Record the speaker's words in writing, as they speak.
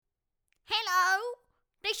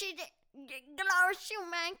This is Dolores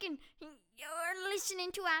Schumann, and you're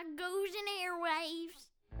listening to our Goes Airwaves.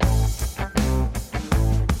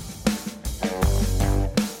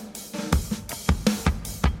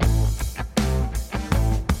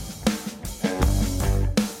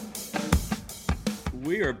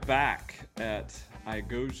 We are back at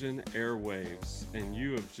Igosian Airwaves, and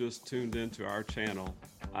you have just tuned into our channel.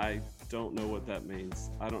 I don't know what that means.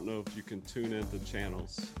 I don't know if you can tune into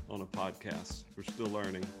channels on a podcast. We're still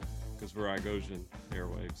learning because we're Igosian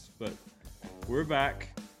Airwaves, but we're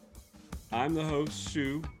back. I'm the host,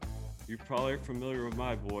 Shu. You probably are familiar with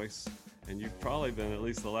my voice, and you've probably been, at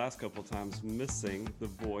least the last couple times, missing the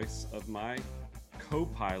voice of my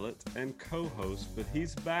co-pilot and co-host, but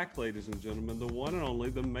he's back, ladies and gentlemen, the one and only,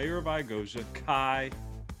 the mayor of Igosia, Ky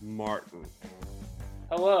Martin.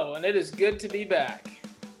 Hello, and it is good to be back.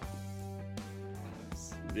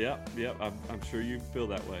 Yep, I'm sure you feel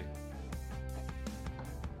that way.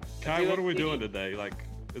 Ky, what are we doing today? Like,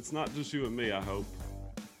 it's not just you and me, I hope.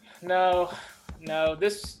 No,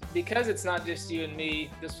 this, because it's not just you and me,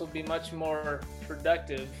 this will be much more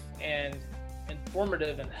productive and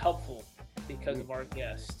informative and helpful because of our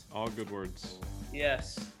guest. All good words.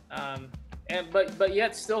 Yes, but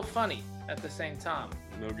yet still funny at the same time.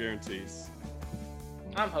 No guarantees.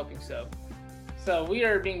 I'm hoping so. So we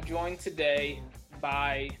are being joined today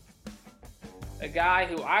by a guy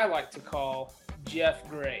who I like to call Jeff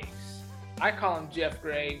Graves. I call him Jeff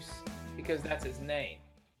Graves because that's his name.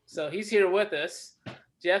 So he's here with us.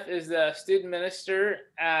 Jeff is the student minister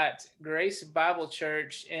at Grace Bible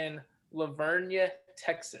Church in LaVernia,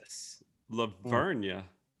 Texas. LaVernia?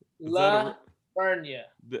 LaVernia.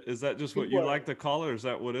 Is that just what you like to call it, or is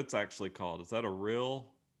that what it's actually called? Is that a real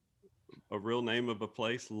name of a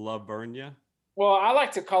place, LaVernia? Well, I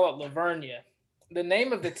like to call it LaVernia. The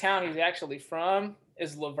name of the town he's actually from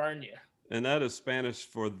is LaVernia. And that is Spanish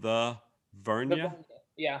for the Vernia?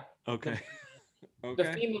 Yeah. Okay. The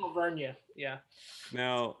female Vernia, yeah.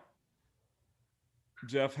 Now,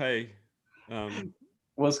 Jeff, hey.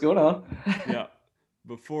 What's going on? Yeah.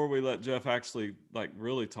 Before we let Jeff actually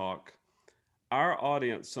really talk, our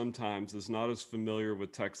audience sometimes is not as familiar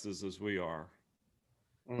with Texas as we are.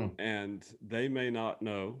 And they may not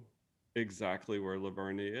know exactly where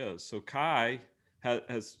LaVernia is. So Ky's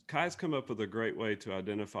come up with a great way to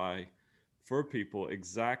identify for people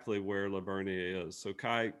exactly where LaVernia is. So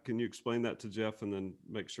Ky, can you explain that to Jeff and then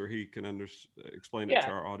make sure he can explain it to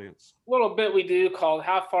our audience? A little bit we do called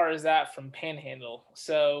How Far Is That from Panhandle?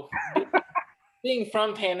 So being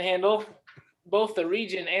from Panhandle, both the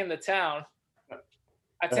region and the town,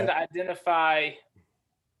 I tend to identify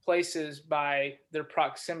places by their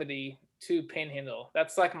proximity to Panhandle.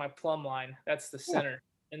 That's like my plumb line. That's the center.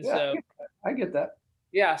 And so I get that.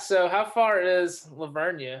 Yeah. So how far is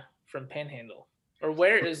LaVernia from Panhandle? Or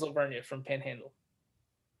where is LaVernia from Panhandle?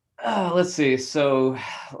 Let's see. So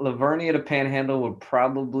LaVernia to Panhandle would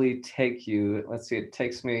probably take you, it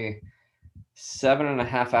takes me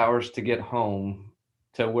 7.5 hours to get home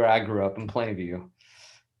to where I grew up in Plainview.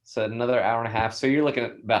 So another hour and a half. So you're looking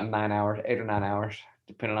at about 9 hours, 8 or 9 hours,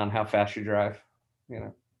 depending on how fast you drive,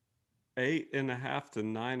 8.5 to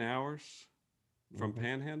 9 hours from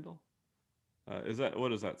Panhandle?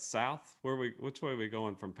 What is that, south? Which way are we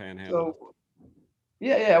going from Panhandle? So,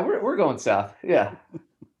 we're going south. Yeah.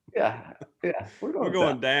 We're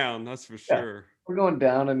going down, that's for sure. We're going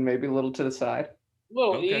down and maybe a little to the side. A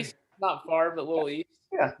little east, not far, but a little east.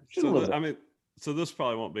 Yeah. So this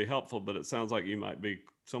probably won't be helpful, but it sounds like you might be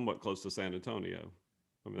somewhat close to San Antonio.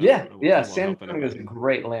 San Antonio is a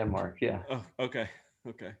great landmark. Yeah. Oh, okay.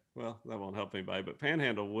 Well, that won't help anybody, but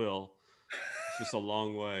Panhandle will. It's just a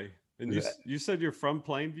long way. And you said you're from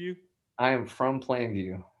Plainview? I am from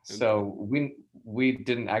Plainview. So we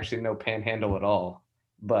didn't actually know Panhandle at all,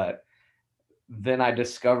 but then I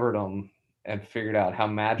discovered them and figured out how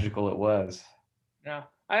magical it was. Yeah.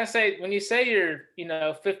 I say, when you say you're,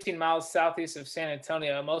 15 miles southeast of San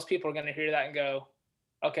Antonio, most people are going to hear that and go,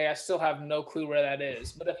 okay, I still have no clue where that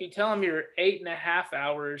is. But if you tell them you're 8.5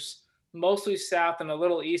 hours, mostly south and a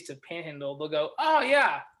little east of Panhandle, they'll go, oh,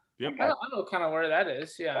 yeah. Yep. I know kind of where that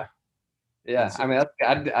is. Yeah. Yeah.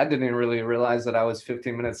 I didn't even really realize that I was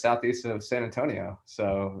 15 minutes southeast of San Antonio.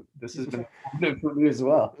 So this has been good for me as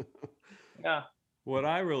well. Yeah. What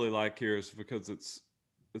I really like here is because it's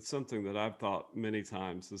something that I've thought many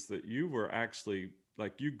times, is that you were actually,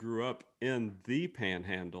 you grew up in the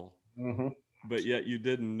Panhandle, but yet you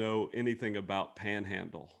didn't know anything about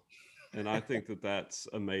Panhandle. And I think that that's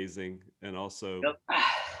amazing. And also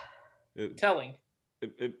telling.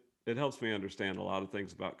 It helps me understand a lot of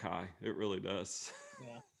things about Ky. It really does.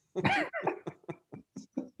 Yeah.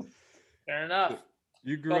 Fair enough.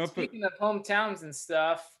 You grew But up at. speaking of hometowns and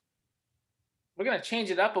stuff, we're gonna change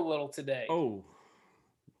it up a little today. Oh,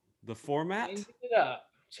 the format? Changing it up.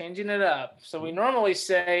 Changing it up. So we normally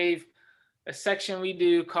save a section we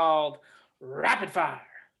do called rapid fire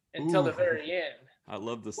until the Ooh. very end. I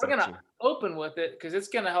love this We're section. gonna open with it because it's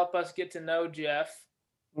gonna help us get to know Jeff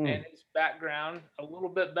Mm. and his background a little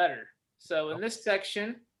bit better. So in this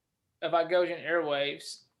section of Agosian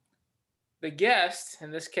Airwaves, the guest,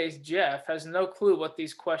 in this case Jeff, has no clue what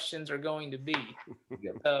these questions are going to be.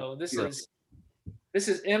 So this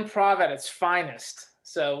is improv at its finest.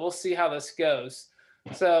 So we'll see how this goes.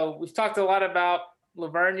 So we've talked a lot about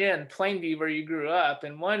LaVernia and Plainview, where you grew up,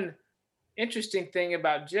 and one interesting thing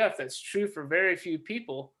about Jeff that's true for very few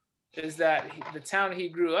people is that the town he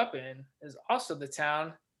grew up in is also the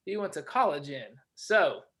town he went to college in.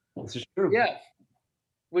 So, This is true. Jeff,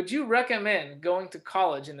 would you recommend going to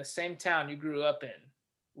college in the same town you grew up in?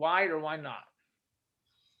 Why or why not?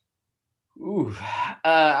 Ooh,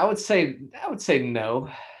 I would say no.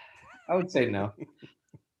 I would say no.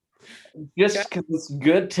 Just because it's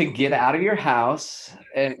good to get out of your house.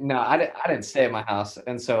 And no, I didn't stay at my house,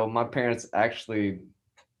 and so my parents actually,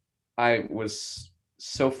 I was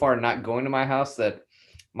so far not going to my house that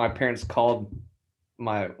my parents called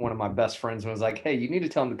one of my best friends and was like, "Hey, you need to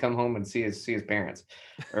tell him to come home and see his parents,"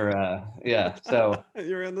 or yeah. So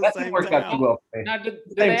You're in the that same worked out too town. well for me. Now, did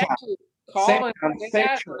Same they town. actually Same call and town, say same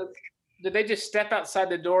that? church. Or did they just step outside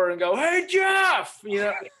the door and go, "Hey, Jeff"? You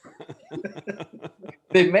know,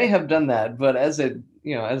 They may have done that, but as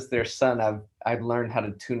their son, I've learned how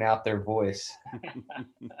to tune out their voice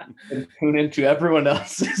and tune into everyone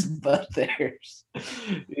else's but theirs.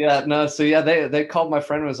 Yeah, no, so yeah, they called my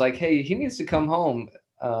friend and was like, "Hey, he needs to come home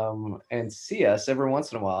and see us every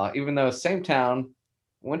once in a while," even though same town,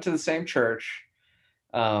 went to the same church,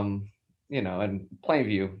 in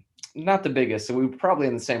Plainview, not the biggest, so we were probably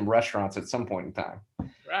in the same restaurants at some point in time.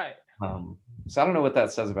 right? So I don't know what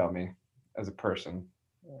that says about me as a person.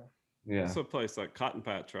 Yeah. It's a place like Cotton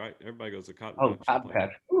Patch, right? Everybody goes to Cotton Oh, Patch. in Cotton Plainview.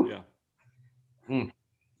 Patch. Ooh. Yeah.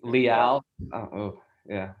 Leal. Oh,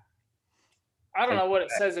 yeah. I don't know what it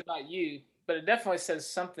says about you, but it definitely says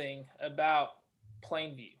something about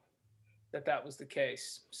Plainview that was the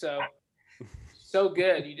case. So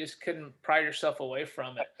good, you just couldn't pry yourself away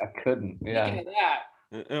from it. I couldn't. Yeah. Speaking of that,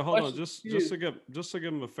 Hold on, Question just two. to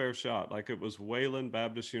give them a fair shot. Like it was Wayland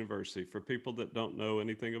Baptist University. For people that don't know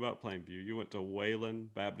anything about Plainview, you went to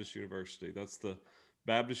Wayland Baptist University. That's the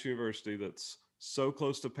Baptist University that's so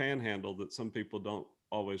close to Panhandle that some people don't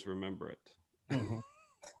always remember it. Mhm.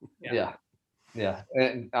 Yeah. Yeah.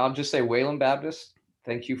 And I'll just say, Wayland Baptist,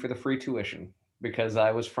 thank you for the free tuition because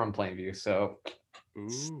I was from Plainview. So Ooh.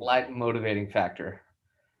 slight motivating factor.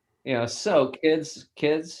 So kids,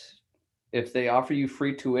 if they offer you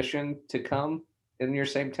free tuition to come in your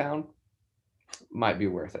same town, might be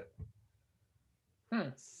worth it.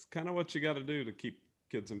 It's kind of what you got to do to keep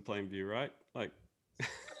kids in Plainview, right? Like,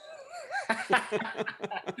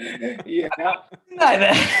 Yeah, Not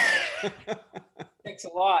that. thanks a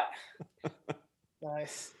lot.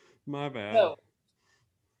 Nice. my bad. So,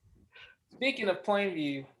 speaking of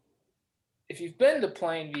Plainview, if you've been to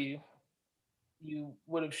Plainview, you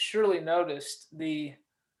would have surely noticed the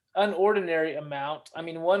unordinary amount. I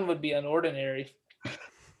mean, one would be unordinary,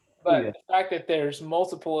 but Yeah. the fact that there's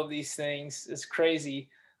multiple of these things is crazy.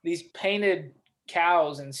 These painted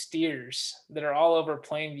cows and steers that are all over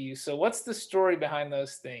Plainview. So, what's the story behind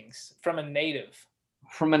those things from a native?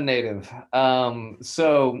 From a native.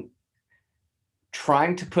 So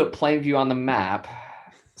trying to put Plainview on the map,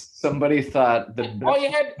 somebody thought the All best.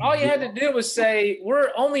 you had to do was say we're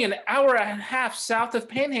only an hour and a half south of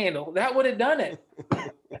Panhandle. That would have done it.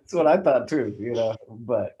 That's what I thought too,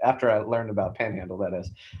 but after I learned about Panhandle, that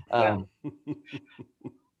is.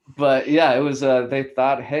 But yeah, it was, they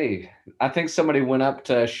thought, hey, I think somebody went up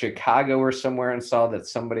to Chicago or somewhere and saw that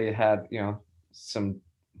somebody had, some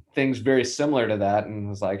things very similar to that and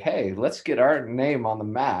was like, hey, let's get our name on the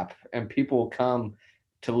map and people will come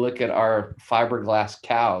to look at our fiberglass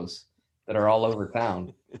cows that are all over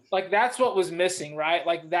town. Like that's what was missing, right?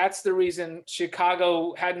 Like that's the reason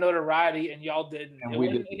Chicago had notoriety and y'all didn't. And It we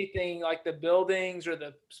wasn't didn't. anything like the buildings or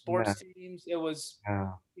the sports teams. It was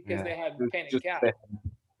because Yeah. they had It was painted just cows. they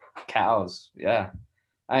had cows. Yeah.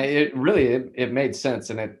 It really made sense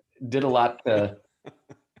and it did a lot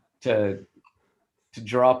to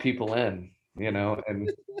draw people in, and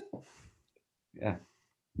yeah.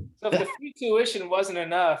 So if the free tuition wasn't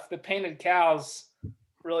enough, the painted cows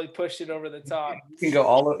really pushed it over the top. You can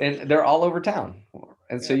go and they're all over town.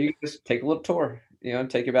 And so you can just take a little tour,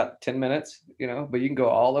 take about 10 minutes, but you can go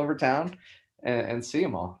all over town and see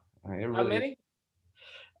them all. How many?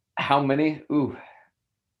 How many? Ooh,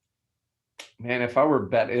 man, if I were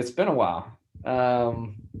bet, it's been a while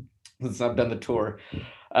since I've done the tour.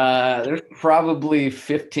 There's probably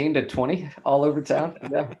 15 to 20 all over town.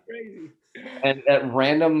 Yeah, Crazy. and at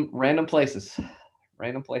random places,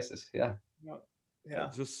 random places. Yeah. Yeah.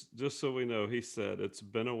 Just so we know, he said it's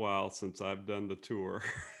been a while since I've done the tour.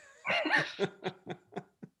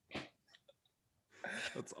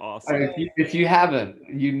 That's I awesome. mean, if you haven't,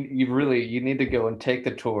 you need to go and take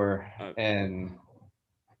the tour, Uh, and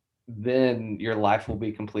then your life will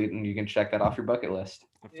be complete, and you can check that off your bucket list.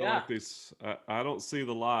 I feel Yeah. like these. I don't see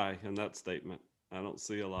the lie in that statement. I don't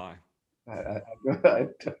see a lie. I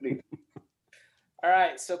don't need- All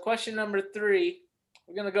right. So question number 3.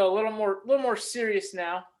 We're gonna go a little more serious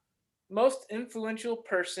now. Most influential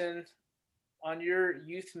person on your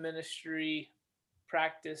youth ministry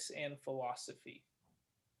practice and philosophy.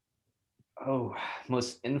 Oh,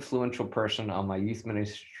 most influential person on my youth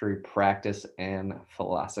ministry practice and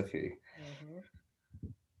philosophy.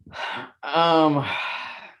 Um,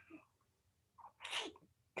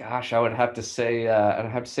 gosh, I'd have to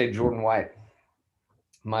say Jordan White,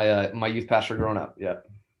 my youth pastor growing up. Yep.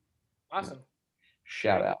 Awesome.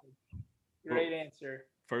 Shout out. Great answer.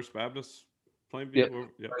 First Baptist, Plainview. Yep.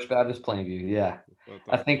 Yep. First Baptist Plainview. Yeah. What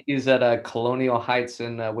I thought. think he's at Colonial Heights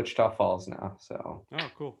in Wichita Falls now. So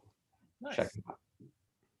Oh, cool. Nice. check him out.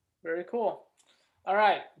 Very cool. All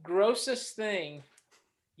right. Grossest thing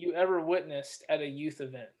you ever witnessed at a youth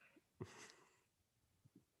event?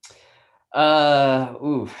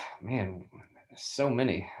 Ooh, man, so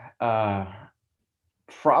many.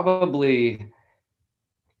 Probably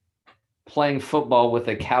playing football with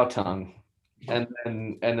a cow tongue, and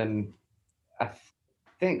then I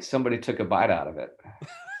think somebody took a bite out of it.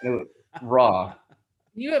 It was raw.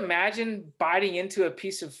 Can you imagine biting into a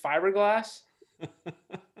piece of fiberglass?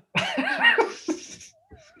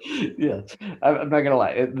 Yeah, I'm not gonna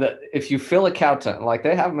lie. If you feel a cow tongue, like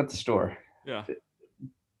they have them at the store, Yeah.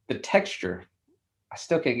 the texture, I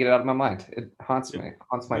still can't get it out of my mind. It haunts Yeah. me,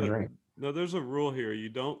 haunts my Yeah. dream. No, there's a rule here. You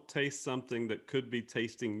don't taste something that could be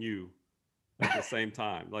tasting you at the same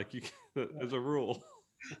time. Like you, there's a rule.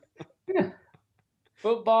 Yeah.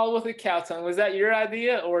 Football with a cow tongue. Was that your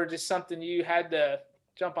idea or just something you had to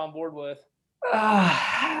jump on board with?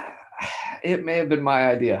 It may have been my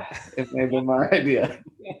idea. It may have been my idea.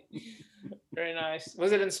 Very nice.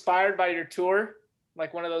 Was it inspired by your tour?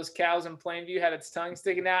 Like one of those cows in Plainview had its tongue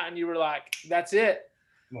sticking out and you were like, that's it.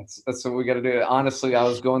 That's what we got to do. Honestly, I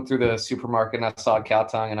was going through the supermarket and I saw a cow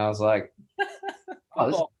tongue and I was like, "Oh,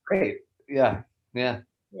 this is Football. great!" Yeah. Yeah.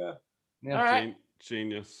 Yeah. All right.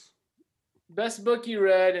 Genius. Best book you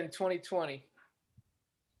read in 2020.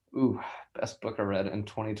 Ooh, best book I read in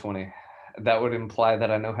 2020. That would imply that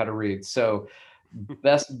I know how to read. So,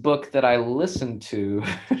 best book that I listened to.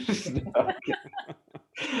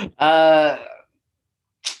 No,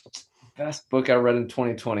 best book I read in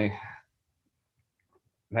 2020.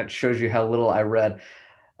 That shows you how little I read.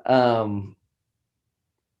 You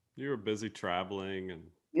were busy traveling and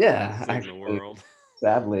Yeah, seeing the world.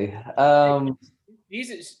 Sadly.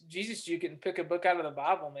 Jesus, you can pick a book out of the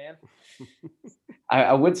Bible, man.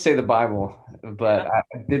 I would say the Bible, but Yeah.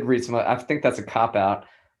 I did read some. I think that's a cop out.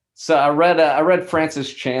 So I read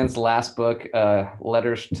Francis Chan's last book,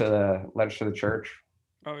 Letters to the Church.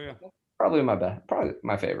 Oh yeah. Probably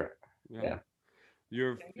my favorite. Yeah.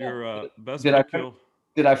 Your best Did book.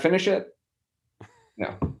 Did I finish it?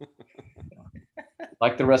 No.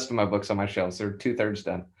 Like the rest of my books on my shelves, they're 2/3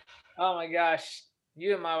 done. Oh my gosh,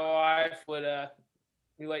 you and my wife would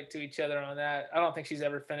relate to each other on that. I don't think she's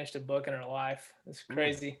ever finished a book in her life. It's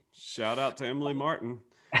crazy. Shout out to Emily Martin.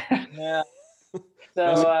 Yeah.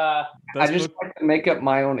 So I just like to make up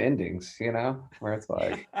my own endings, where it's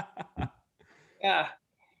like, yeah,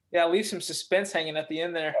 leave some suspense hanging at the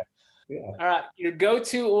end there. yeah. All right, your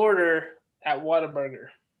go-to order at Whataburger.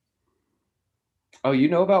 Oh, you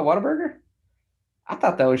know about Whataburger? I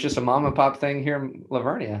thought that was just a mom and pop thing here in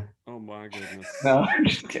LaVernia. Oh my goodness. No, I'm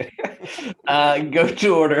just kidding. Go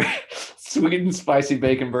to order sweet and spicy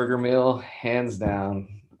bacon burger meal, hands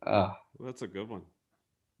down. Oh, That's a good one.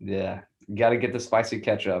 yeah. Got to get the spicy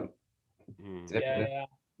ketchup. Yeah.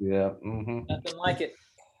 Mm-hmm. Nothing like it.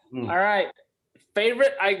 Mm. All right.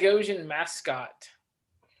 Favorite Igosian mascot?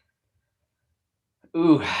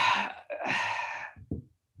 Ooh.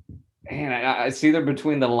 Man, it's either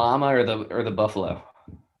between the llama or the buffalo.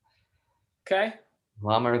 Okay.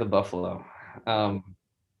 Llama or the buffalo.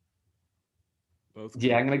 Both.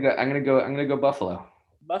 Yeah, I'm gonna go buffalo.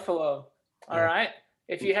 Buffalo. All right.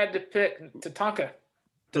 If you had to pick Tatanka.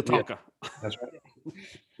 Tatanka. That's right.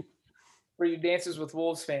 For you Dances with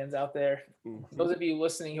Wolves fans out there, those of you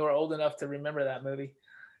listening who are old enough to remember that movie.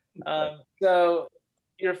 So,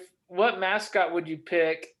 what mascot would you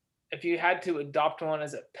pick if you had to adopt one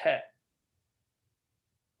as a pet?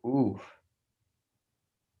 Ooh.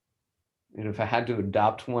 And if I had to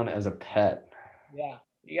adopt one as a pet. Yeah,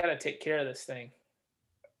 you got to take care of this thing.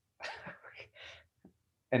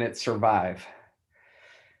 And it survive.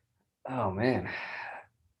 Oh man.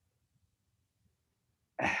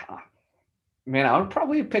 Man, I would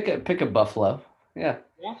probably pick a buffalo. Yeah.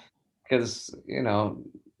 Yeah. Because,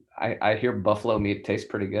 I hear buffalo meat tastes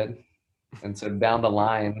pretty good. And so down the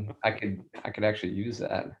line, I could actually use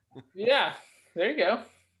that. Yeah, there you go.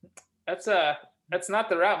 That's not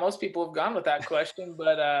the route most people have gone with that question,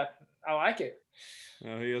 but I like it.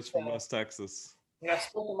 Oh, he is from West Texas. Yeah,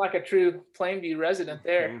 spoken like a true Plainview resident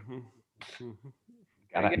there.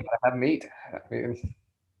 Gotta have meat.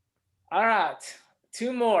 All right,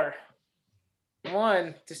 2 more.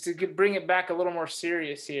 One, just to bring it back a little more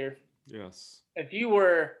serious here. Yes. If you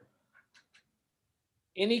were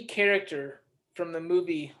any character from the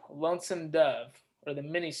movie Lonesome Dove, or the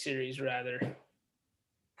miniseries rather,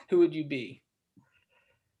 who would you be?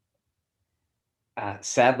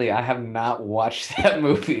 Sadly, I have not watched that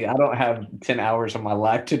movie. I don't have 10 hours of my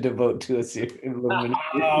life to devote to a series.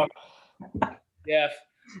 Yeah.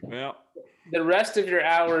 Well, the rest of your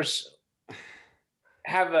hours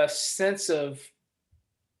have a sense of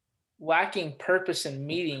lacking purpose and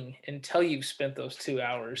meaning until you've spent those 2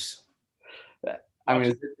 hours. I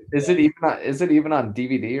mean, is it even on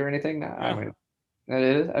DVD or anything? Yeah. I mean, it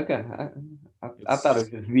is. Okay, I thought it was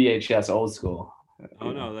just VHS old school.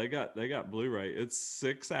 Oh no, they got Blu-ray. It's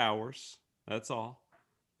 6 hours. That's all.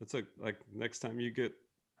 It's like next time you get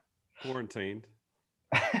quarantined.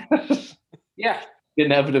 Yeah.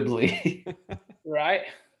 Inevitably. Right.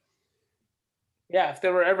 Yeah, if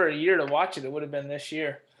there were ever a year to watch it, it would have been this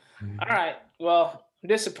year. All right. Well, I'm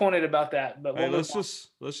disappointed about that, but Hey, let's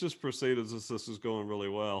just proceed as this is going really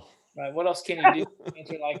well. Right. What else can you do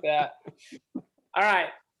anything like that? All right.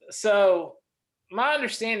 So my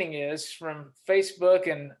understanding is from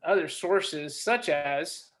Facebook and other sources, such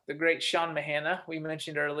as the great Sean Mahana we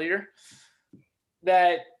mentioned earlier,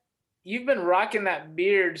 that you've been rocking that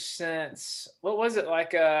beard since, what was it,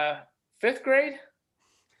 like 5th grade?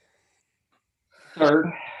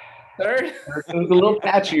 Third. Third? It was a little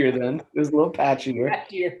patchier then. It was a little patchier.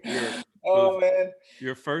 Oh, man.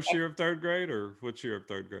 Your first year of 3rd grade, or which year of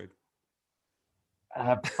 3rd grade?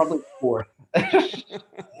 Probably 4th.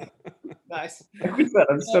 Nice. Like we said,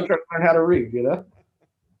 I'm still trying to learn how to read,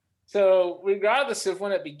 So regardless of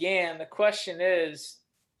when it began, the question is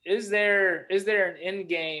there an end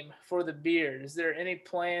game for the beard? Is there any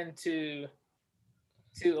plan to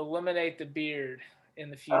eliminate the beard in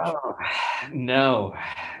the future? Oh, no.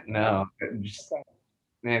 Just,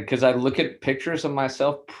 man, because I look at pictures of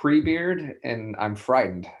myself pre-beard and I'm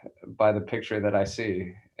frightened by the picture that I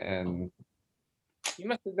see. And you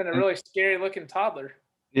must have been a really scary looking toddler.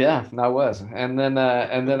 Yeah, I was. And then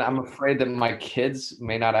I'm afraid that my kids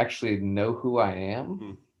may not actually know who I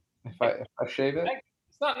am if I shave it.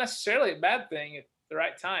 It's not necessarily a bad thing at the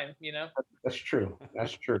right time, That's true.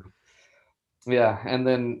 Yeah, and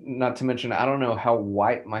then not to mention, I don't know how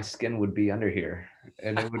white my skin would be under here,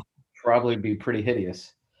 and it would probably be pretty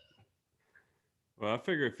hideous. Well, I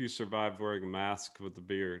figure if you survive wearing a mask with the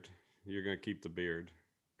beard, you're going to keep the beard,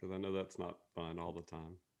 because I know that's not fun all the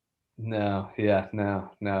time. No.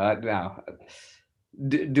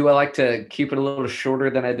 Do I like to keep it a little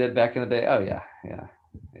shorter than I did back in the day? Oh yeah.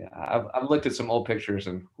 I've looked at some old pictures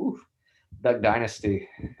and Duck Dynasty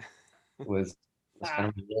was kind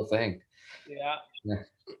of a real thing. Yeah.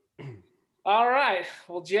 All right.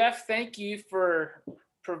 Well, Jeff, thank you for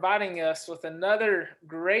providing us with another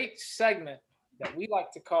great segment that we like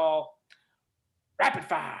to call Rapid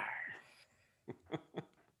Fire.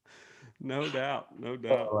 No doubt.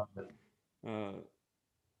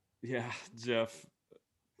 Yeah, Jeff,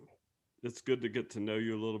 it's good to get to know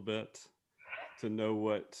you a little bit, to know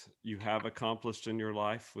what you have accomplished in your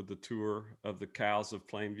life with the tour of the cows of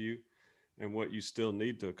Plainview and what you still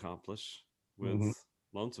need to accomplish with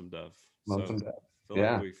Lonesome Dove. Like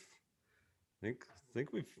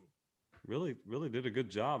think we've really did a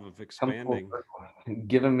good job of expanding,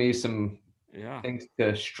 giving me some things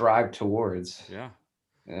to strive towards.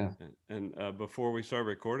 And before we started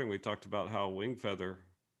recording, we talked about how Wing Feather,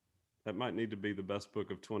 that might need to be the best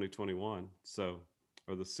book of 2021,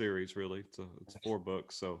 or the series really. It's 4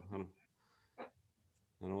 books, so I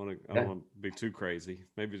don't want to be too crazy.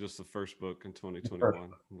 Maybe just the first book in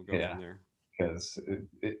 2021. We'll go from there, because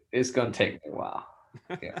it's going to take me a while.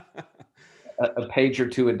 a page or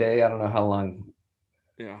two a day. I don't know how long.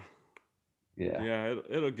 Yeah. Yeah. Yeah.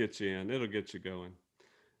 It'll get you in. It'll get you going.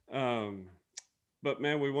 Um, but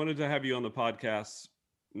man, we wanted to have you on the podcast,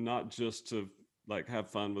 not just to like have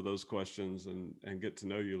fun with those questions and get to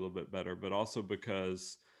know you a little bit better, but also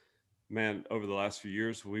because, man, over the last few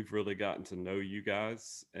years, we've really gotten to know you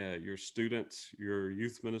guys, your students, your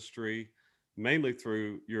youth ministry, mainly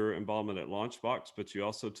through your involvement at Launchbox, but you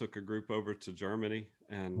also took a group over to Germany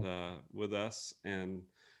and with us. And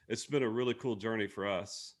it's been a really cool journey for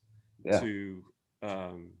us Yeah. to,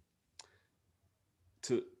 um,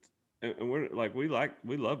 to, and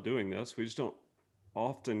we love doing this. We just don't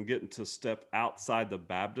often getting to step outside the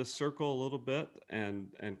Baptist circle a little bit and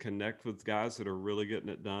connect with guys that are really getting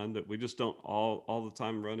it done, that we just don't all the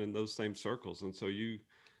time run in those same circles. And so you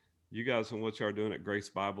guys and what you are doing at Grace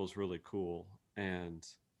Bible is really cool. And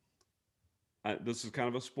this is kind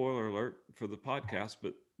of a spoiler alert for the podcast,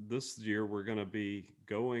 but this year we're going to be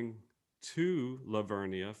going to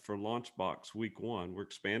LaVernia for Launchbox week 1. We're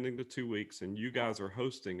expanding to 2 weeks, and you guys are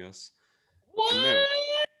hosting us. What? And man,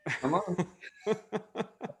 Come on. Come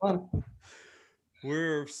on.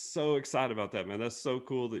 we're so excited about that, man. That's so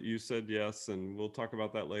cool that you said yes, and we'll talk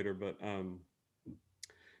about that later. But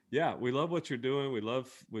yeah, we love what you're doing. We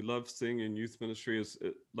love seeing in youth ministry. Is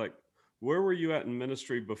it, like, where were you at in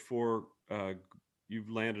ministry before you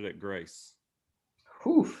landed at Grace?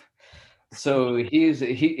 Whew. So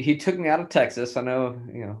he took me out of Texas. I know,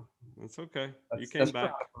 That's okay. You came that's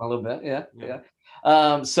back a little bit. Yeah. Yeah.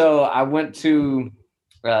 Yeah. So I went to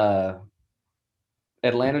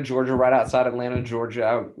Atlanta, Georgia, right outside Atlanta, Georgia.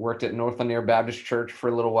 I worked at North Lanier Baptist Church for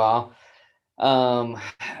a little while.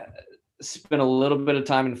 Spent a little bit of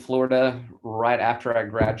time in Florida right after I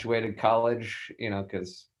graduated college,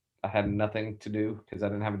 because I had nothing to do because I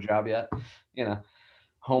didn't have a job yet,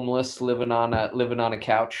 homeless, living on a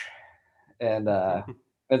couch. And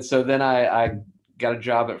so then I got a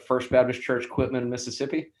job at First Baptist Church, Quitman,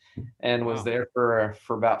 Mississippi, and was Wow. there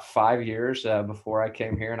for about 5 years before I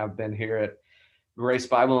came here. And I've been here at Grace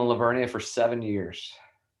Bible in LaVernia for 7 years.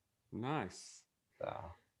 Nice. So,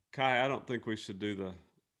 Ky, I don't think we should do the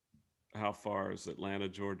how far is Atlanta,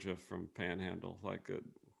 Georgia from Panhandle? Like,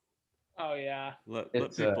 Oh yeah. let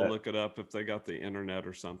It's, people look it up if they got the internet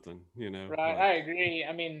or something, Right. like, I agree.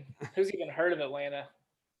 I mean, who's even heard of Atlanta?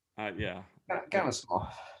 yeah. kind of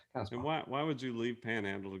small. And why would you leave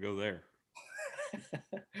Panhandle to go there?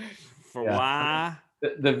 For Yeah. why?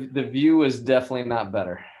 The view is definitely not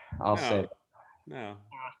better. I'll say. No.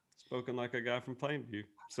 Spoken like a guy from Plainview.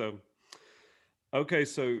 So, okay,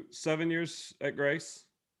 so 7 years at Grace.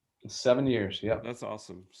 7 years. Yep. That's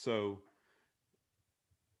awesome. So,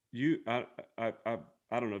 I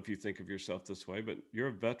don't know if you think of yourself this way, but you're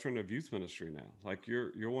a veteran of youth ministry now. Like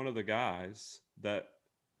you're one of the guys that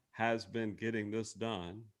has been getting this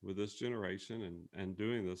done with this generation and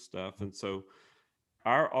doing this stuff. And so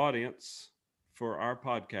our audience for our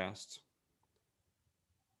podcast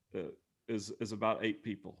is about 8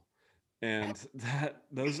 people. And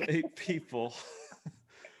those 8 people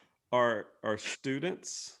are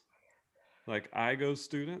students, like IGO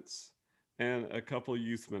students, and a couple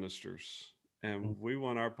youth ministers. And we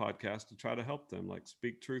want our podcast to try to help them, like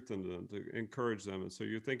speak truth into them, to encourage them. And so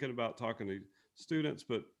you're thinking about talking to students,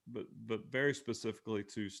 but very specifically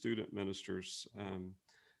to student ministers,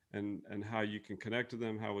 and how you can connect to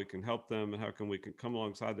them, how we can help them, and how we can come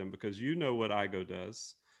alongside them, because you know what IGO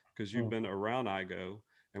does, because you've been around IGO,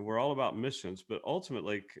 and we're all about missions. But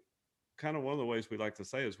ultimately, kind of one of the ways we like to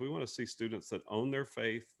say is we want to see students that own their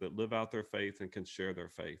faith, that live out their faith, and can share their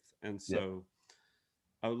faith. And so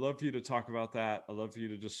I would love for you to talk about that. I'd love for you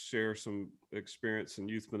to just share some experience in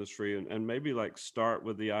youth ministry, and maybe like start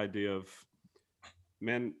with the idea of,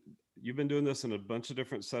 man, you've been doing this in a bunch of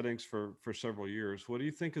different settings for several years. What do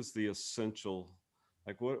you think is the essential,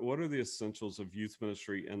 like what are the essentials of youth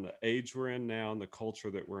ministry in the age we're in now and the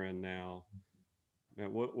culture that we're in now?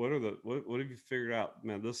 Man, what have you figured out,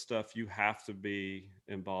 man, this stuff, you have to be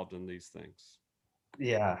involved in these things?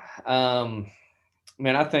 Yeah.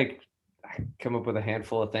 Man, I think I come up with a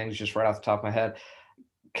handful of things just right off the top of my head.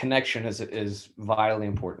 Connection is vitally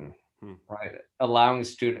important, right? Allowing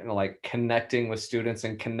like connecting with students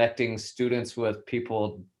and connecting students with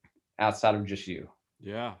people outside of just you.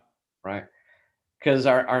 Yeah. Right. Because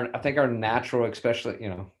I think our natural, especially,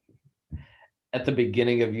 at the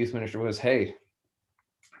beginning of youth ministry was, hey,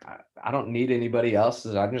 I don't need anybody else.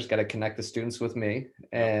 I just got to connect the students with me.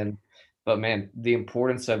 But man, the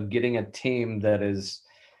importance of getting a team that is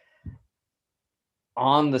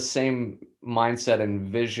on the same mindset and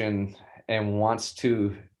vision and wants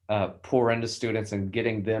to pour into students and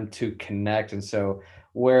getting them to connect. And so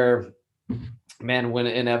where man, when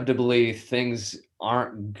inevitably things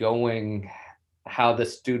aren't going how the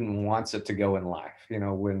student wants it to go in life,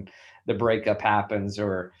 when the breakup happens,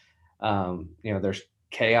 or there's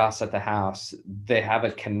chaos at the house, they have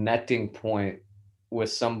a connecting point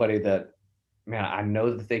with somebody that, man, I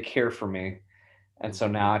know that they care for me, and so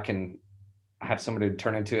now I can have somebody to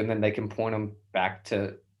turn into, and then they can point them back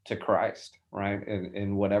to Christ, right?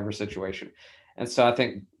 In whatever situation. And so I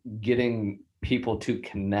think getting people to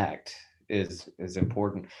connect is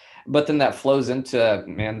important. But then that flows into,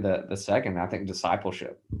 man, the second, I think,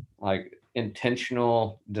 discipleship. Like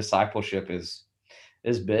intentional discipleship is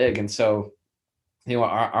big. And so,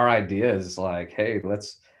 our idea is like, hey,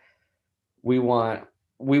 we want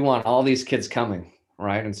we want all these kids coming,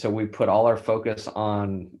 right? And so we put all our focus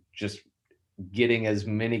on just getting as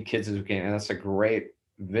many kids as we can. And that's a great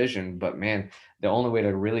vision. But man, the only way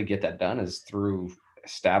to really get that done is through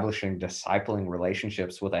establishing discipling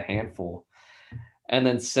relationships with a handful, and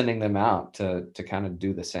then sending them out to kind of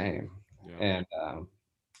do the same. Yeah.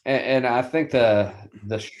 And I think the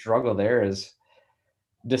struggle there is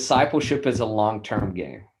discipleship is a long-term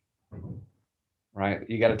game, right?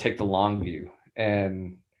 You got to take the long view,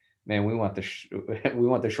 and man, we want we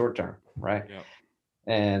want the short term, right? Yeah.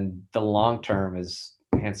 And the long term is,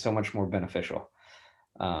 man, so much more beneficial.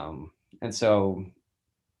 And so,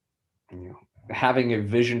 having a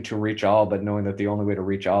vision to reach all, but knowing that the only way to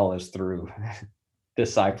reach all is through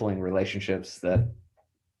discipling relationships that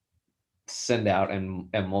send out and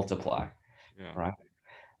multiply, Yeah. right?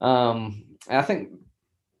 I think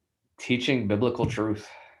teaching biblical truth,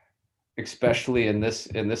 especially in this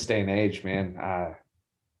day and age, man.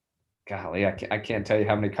 Golly, I can't tell you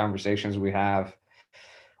how many conversations we have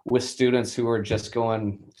with students who are just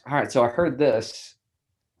going, all right, so I heard this.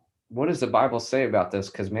 What does the Bible say about this?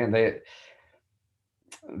 Because man, they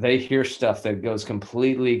hear stuff that goes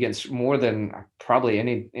completely against, more than probably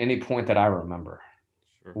any point that I remember.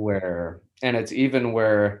 Sure. Where, and it's even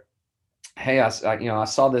where, hey, I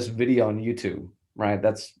saw this video on YouTube, right?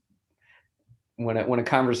 That's when a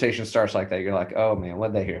conversation starts like that, you're like, oh man,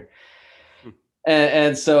 what'd they hear? Hmm.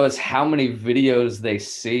 And so it's how many videos they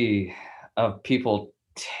see of people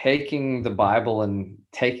taking the Bible and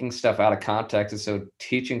taking stuff out of context. And so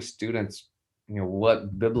teaching students,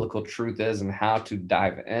 what biblical truth is and how to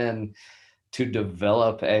dive in to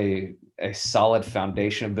develop a solid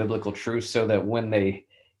foundation of biblical truth, so that when they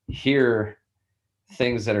hear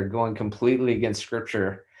things that are going completely against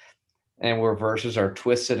scripture, and where verses are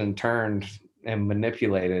twisted and turned and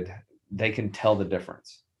manipulated, they can tell the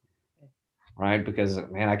difference, right? Because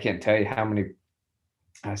man, I can't tell you how many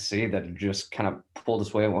I see that are just kind of pulled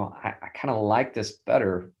this way. Well, I kind of like this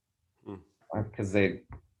better, Hmm. right? Because they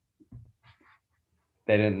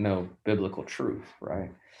didn't know biblical truth,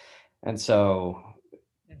 right? And so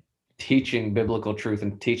teaching biblical truth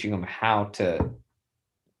and teaching them how to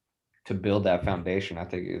build that foundation, I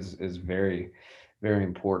think is very, very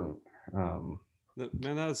important. Man,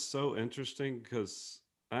 that is so interesting, because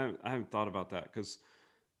I haven't thought about that, because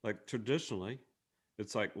like traditionally,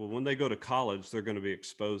 it's like, well, when they go to college, they're going to be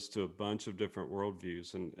exposed to a bunch of different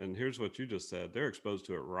worldviews, and here's what you just said: they're exposed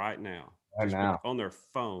to it right now, Right just now, on their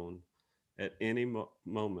phone. At any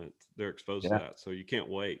moment, they're exposed to yeah, that, so you can't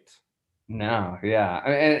wait. no, yeah,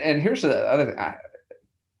 and here's the other thing.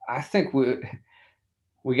 I think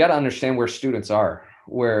we got to understand where students are,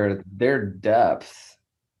 where their depth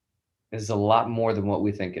is a lot more than what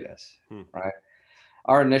we think it is, Hmm. right?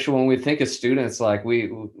 Our initial, when we think of students, like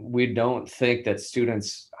we don't think that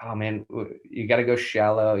students, oh man, you got to go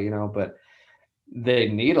shallow, but they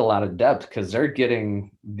need a lot of depth, because they're getting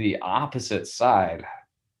the opposite side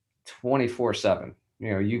 24/7.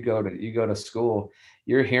 You go to school,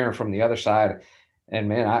 you're hearing from the other side. And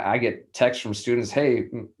man, I get texts from students, hey,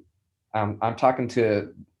 I'm talking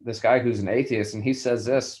to this guy who's an atheist, and he says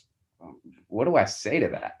this. What do I say to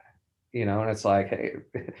that? And it's like, hey,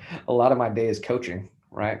 a lot of my day is coaching,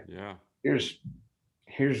 right? Yeah. Here's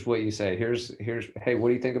what you say. Here's hey, what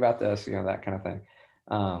do you think about this? That kind of thing.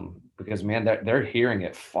 Because man, they're hearing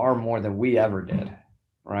it far more than we ever did,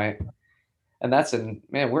 right? And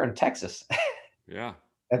man, we're in Texas, Yeah.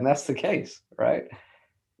 and that's the case, right?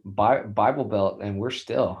 Bible Belt, and we're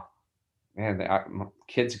still, man,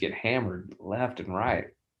 kids get hammered left and right.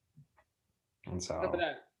 And Remember so,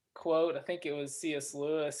 that quote? I think it was C.S.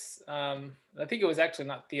 Lewis. I think it was actually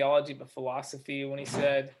not theology, but philosophy, when he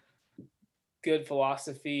said, good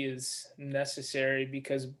philosophy is necessary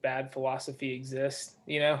because bad philosophy exists,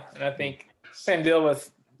 And I think same deal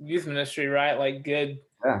with youth ministry, right? Like yeah,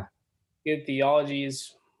 good theology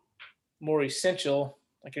is more essential,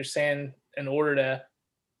 like you're saying, in order to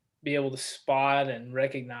be able to spot and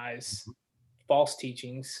recognize false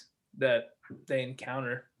teachings that they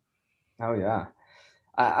encounter. Oh yeah.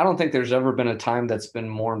 I don't think there's ever been a time that's been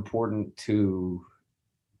more important to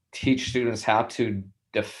teach students how to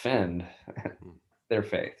defend their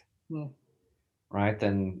faith, Hmm. right?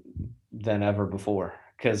 Than ever before.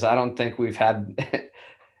 Because I don't think we've had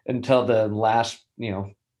until the last,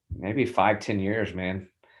 maybe 5-10 years, man.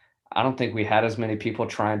 I don't think we had as many people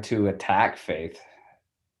trying to attack faith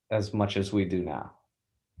as much as we do now.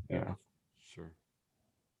 You Yeah. know, Sure.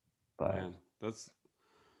 but Man, that's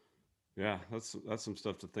some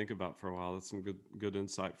stuff to think about for a while. That's some good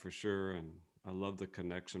insight for sure. And I love the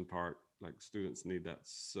connection part. Like students need that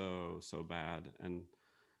so bad. And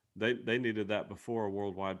they needed that before a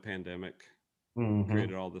worldwide pandemic mhm.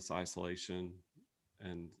 created all this isolation,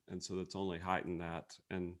 and so that's only heightened that.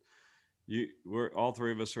 And we're all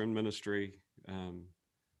three of us are in ministry.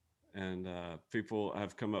 And people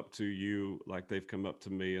have come up to you like they've come up to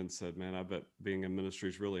me and said, man, I bet being in ministry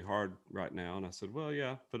is really hard right now. And I said, well,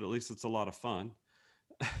 yeah, but at least it's a lot of fun.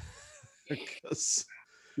 Because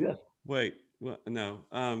Yeah. wait, no.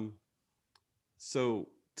 So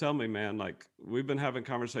tell me, man, like we've been having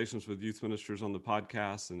conversations with youth ministers on the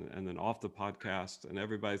podcast and then off the podcast, and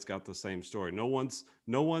everybody's got the same story. No one's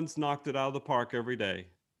knocked it out of the park every day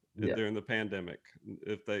Yeah. during the pandemic.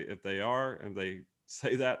 If they are and they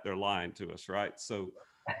say that, they're lying to us, right? So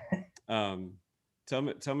um, tell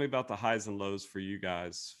me about the highs and lows for you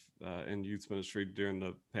guys in youth ministry during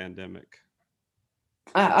the pandemic.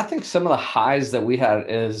 I think some of the highs that we had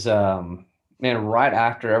is, man, right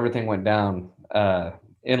after everything went down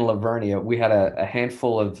in LaVernia, we had a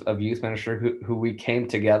handful of youth minister who we came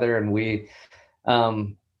together and we,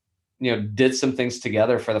 um, did some things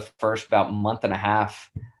together for the first about month and a half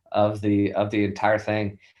of the entire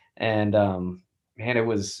thing. And man, it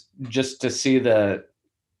was just to see the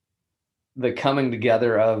coming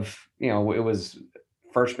together of, it was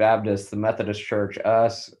First Baptist, the Methodist Church,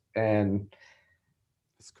 us, and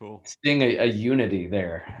That's cool. seeing a unity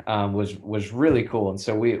there was really cool. And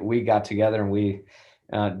so we got together and we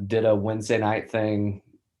did a Wednesday night thing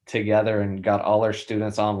together and got all our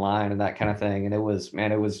students online and that kind of thing. And it was,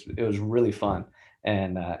 man, it was really fun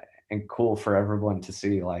and cool for everyone to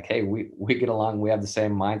see, like, hey, we get along, we have the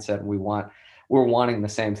same mindset, and we're wanting the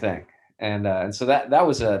same thing. And so that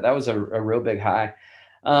was a real big high.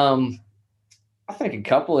 I think a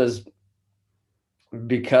couple is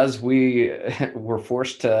because we were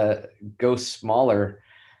forced to go smaller.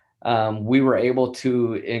 We were able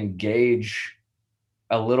to engage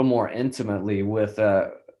a little more intimately with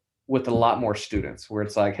a lot more students. Where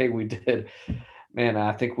it's like, hey, we did, man.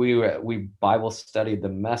 I think we Bible studied the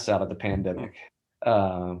mess out of the pandemic.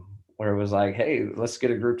 Where it was like, hey, let's get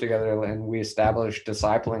a group together, and we established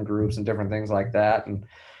discipling groups and different things like that.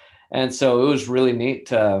 And so it was really neat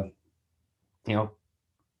to, you know,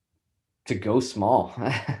 to go small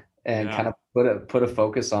and Yeah. kind of put a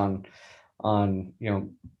focus on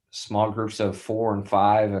small groups of 4 and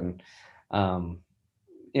 5. And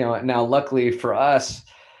now luckily for us,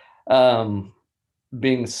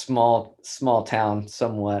 being small town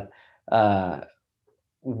somewhat,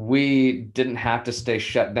 we didn't have to stay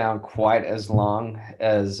shut down quite as long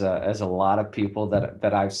as a lot of people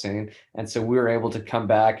that I've seen. And so we were able to come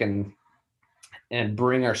back and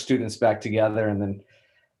bring our students back together, and then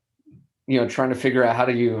trying to figure out how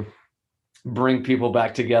do you bring people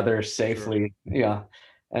back together safely. Sure. Yeah.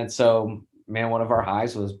 And so, man, one of our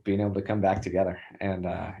highs was being able to come back together, and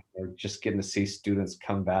Yeah. just getting to see students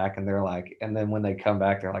come back, and they're like, and then when they come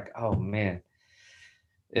back, they're like, oh man,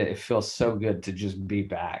 it feels so good to just be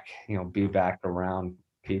back, be Yeah. back around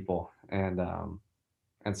people. And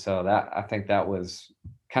so that, I think that was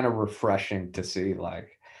kind of refreshing to see, like,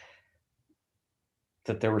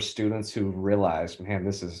 that there were students who realized, man,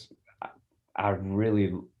 I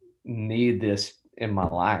really need this in my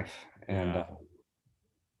life. Yeah.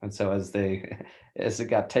 And so as as it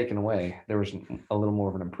got taken away, there was a little more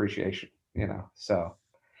of an appreciation, so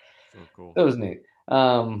So cool. it was neat.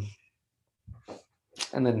 And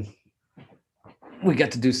then we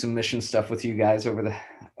got to do some mission stuff with you guys over the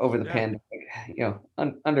Yeah. pandemic,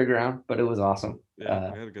 underground, but it was awesome.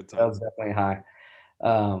 Yeah. We had a good That time. was definitely high.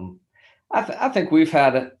 um I think we've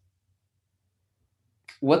had,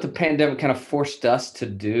 what the pandemic kind of forced us to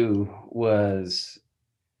do was,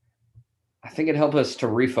 I think it helped us to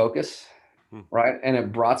refocus, Hmm. right? And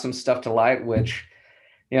it brought some stuff to light, which,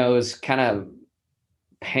 it was kind of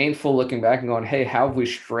painful looking back and going, hey, how have we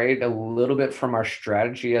strayed a little bit from our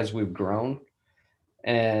strategy as we've grown?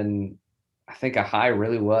 And I think a high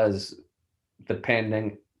really was the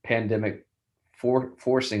pandemic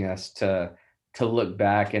forcing us to look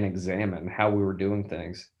back and examine how we were doing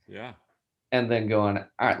things. Yeah. and then going,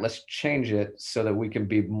 all right, let's change it so that we can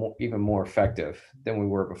be even more effective than we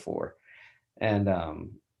were before. And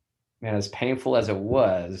man, as painful as it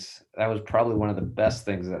was, that was probably one of the best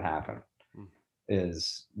things that happened, Mm.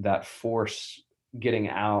 is that force getting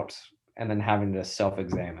out and then having to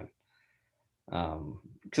self-examine.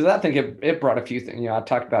 Because I think it brought a few things. I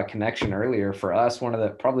talked about connection earlier. For us,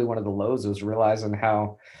 probably one of the lows was realizing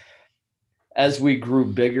how, as we grew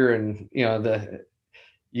bigger, and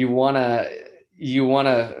you wanna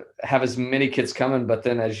have as many kids coming, but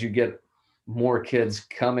then as you get more kids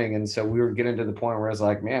coming, and so we were getting to the point where it's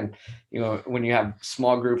like, man, when you have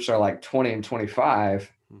small groups are like 20 and 25,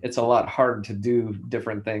 it's a lot harder to do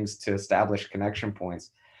different things to establish connection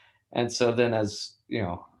points. And so then, as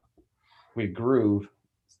we grew,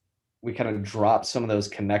 we kind of dropped some of those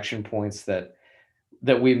connection points that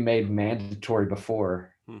we made mandatory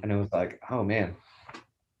before. And it was like, oh man.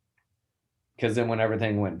 Because then when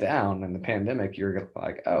everything went down in the pandemic, you're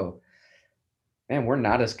like, oh man, we're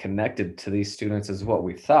not as connected to these students as what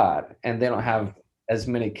we thought. And they don't have as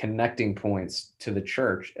many connecting points to the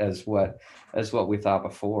church as what we thought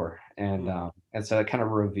before. And so it kind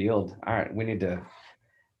of revealed, all right, we need to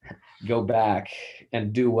go back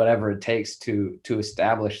and do whatever it takes to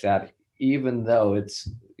establish that, even though it's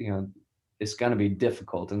going to be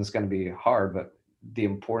difficult and it's going to be hard, but the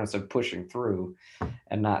importance of pushing through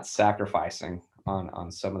and not sacrificing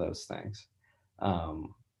on some of those things.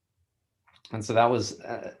 And so that was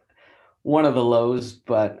one of the lows.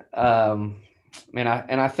 But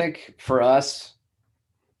I think for us,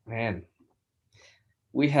 man,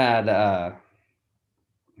 we had a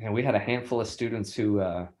handful of students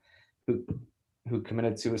who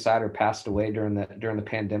committed suicide or passed away during the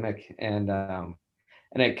pandemic, and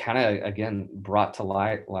it kind of again brought to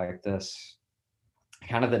light like this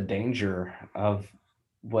kind of the danger of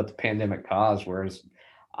what the pandemic caused, whereas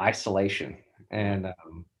isolation. And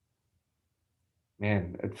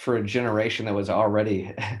man, for a generation that was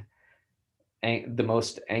already the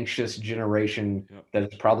most anxious generation that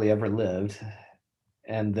has probably ever lived,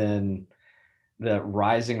 and then the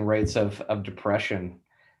rising rates of depression,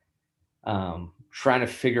 trying to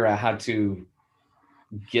figure out how to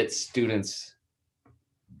get students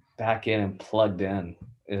back in and plugged in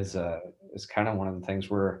is kind of one of the things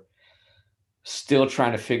we're still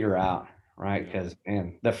trying to figure out, right? Because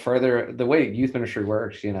man, the way youth ministry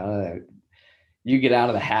works, you get out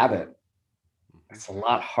of the habit, it's a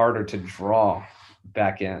lot harder to draw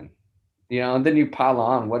back in, and then you pile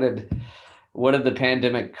on, what did the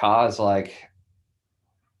pandemic cause? Like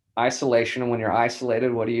isolation. And when you're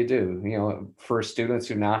isolated, what do you do? For students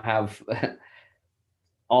who now have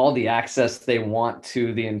all the access they want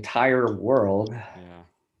to the entire world,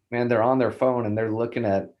 man, they're on their phone and they're looking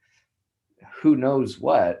at who knows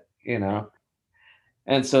what,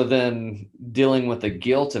 and so then dealing with the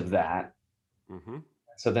guilt of that.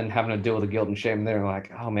 So then having to deal with the guilt and shame, they're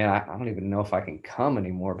like, oh man, I don't even know if I can come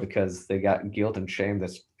anymore, because they got guilt and shame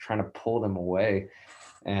that's trying to pull them away.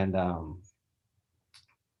 And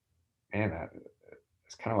man,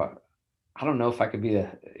 it's kind of I don't know if I could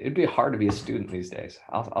it'd be hard to be a student these days.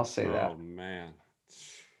 I'll say that. Oh man,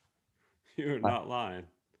 you're not lying.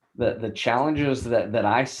 The challenges that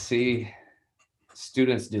I see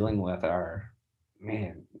students dealing with are,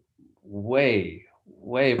 man, way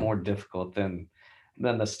more difficult than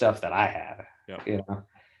the stuff that I had.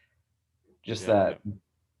 Just that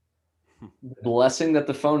blessing that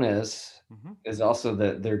the phone is also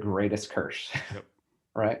their greatest curse.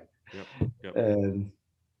 Right.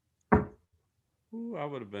 Ooh, I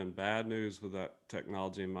would have been bad news with that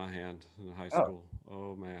technology in my hand in high school.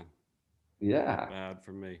 Oh man. Yeah. Bad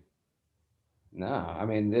for me. No, I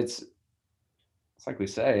mean, it's like we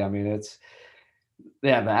say, I mean,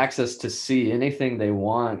 they have access to see anything they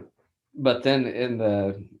want, but then in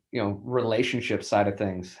the relationship side of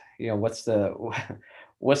things, what's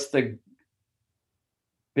the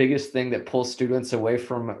biggest thing that pulls students away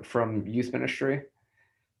from youth ministry?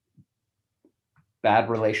 Bad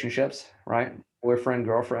relationships, right? Boyfriend,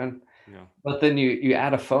 girlfriend. But then you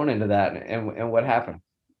add a phone into that, and what happened?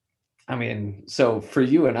 I mean, so for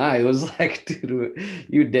you and I, it was like, dude,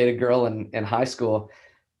 you date a girl in high school,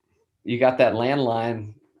 you got that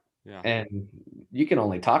landline, and you can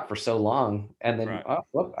only talk for so long, and then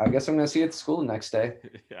I guess I'm gonna see you at school the next day.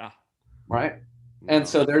 Right. And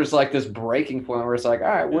so there's like this breaking point where it's like, all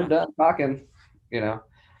right, we're done talking,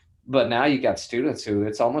 but now you got students who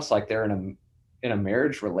it's almost like they're in a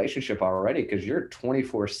marriage relationship already, because you're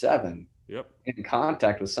 24/7 in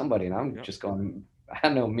contact with somebody. And I'm just going, I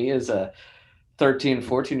know me as a 13,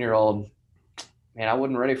 14-year-old, man, I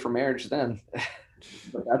wasn't ready for marriage then.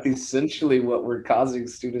 But that's essentially what we're causing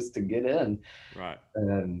students to get in. Right.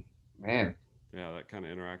 And man, Yeah, that kind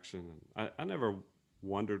of interaction. I never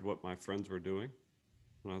wondered what my friends were doing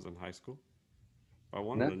when I was in high school. If I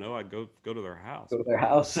wanted no, to know, I'd go to their house. go to But their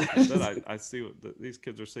house. instead, I see these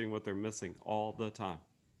kids are seeing what they're missing all the time,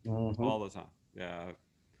 Hmm. all the time. Yeah,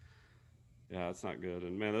 yeah, it's not good.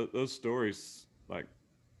 And man, those stories, like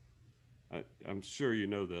I'm sure you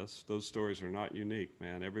know this. Those stories are not unique,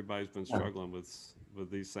 man. Everybody's been struggling with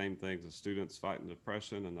these same things. The students fighting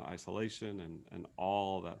depression and the isolation and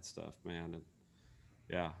all that stuff, man. And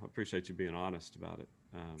yeah, I appreciate you being honest about it.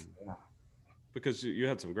 Yeah. Because you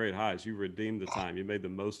had some great highs. You redeemed the time. You made the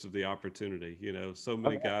most of the opportunity. You know, so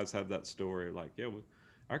many guys have that story. Like, yeah,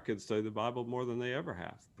 our kids study the Bible more than they ever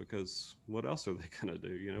have because what else are they going to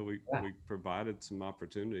do? You know, Yeah. we provided some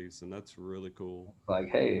opportunities, and that's really cool. Like,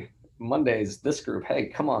 hey, Monday's this group. Hey,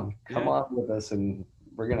 come Yeah, on with us, and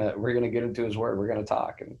we're gonna get into His Word. We're gonna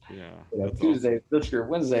talk, and yeah, you know, that's awesome. Tuesday this group,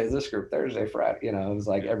 Wednesday this group, Thursday, Friday. You know, it was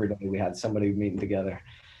like Yeah, every day we had somebody meeting together.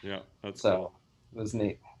 yeah, that's So cool. it was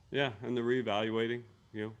neat. Yeah, and the reevaluating.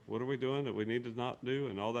 You know, what are we doing that we need to not do,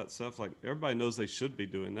 and all that stuff. Like everybody knows they should be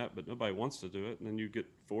doing that, but nobody wants to do it, and then you get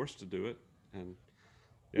forced to do it, and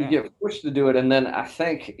You yeah, get pushed to do it, and then I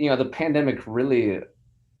think the pandemic really,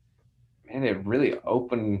 man, it really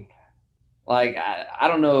opened. Like I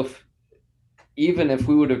don't know if even if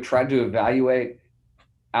we would have tried to evaluate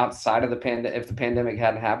outside of the pandemic, if the pandemic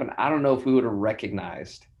hadn't happened, I don't know if we would have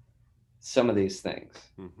recognized some of these things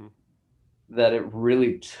hmm, that it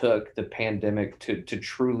really took the pandemic to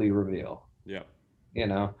truly reveal. yeah. You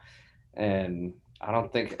know, and I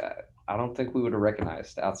don't think we would have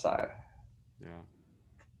recognized outside. Yeah.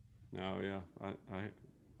 No, yeah.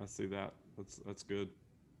 I see that. That's good.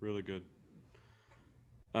 Really good.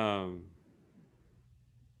 Um,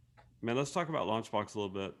 man, let's talk about Launchbox a little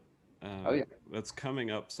bit. Oh yeah, That's coming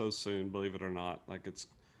up so soon, believe it or not. Like it's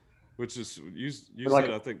which is you we're like,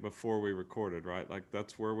 said I think before we recorded, right? Like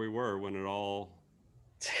that's where we were when it all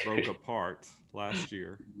broke apart last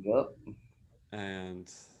year. yep,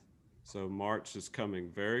 And so March is coming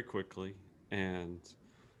very quickly and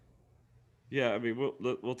yeah, I mean,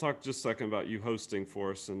 we'll talk just a second about you hosting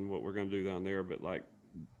for us and what we're going to do down there. But like,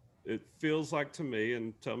 it feels like to me,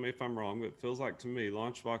 and tell me if I'm wrong, but it feels like to me,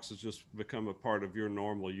 Launchbox has just become a part of your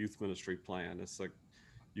normal youth ministry plan. It's like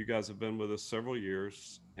you guys have been with us several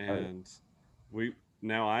years, oh, yeah, and we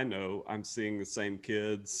now I know I'm seeing the same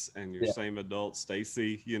kids and your yeah, same adult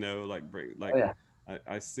Stacy. You know, oh yeah.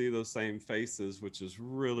 I see those same faces, which is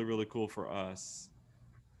really really cool for us.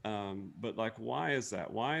 But like, why is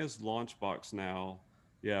that? Why is Launchbox now?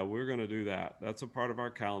 Yeah, we're going to do that. That's a part of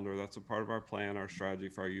our calendar. That's a part of our plan, our strategy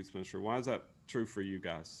for our youth ministry. Why is that true for you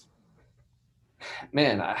guys?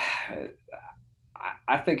 Man,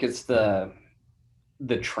 I think it's the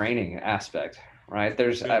training aspect, right?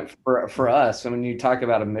 There's Good. for us, when you talk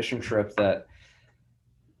about a mission trip that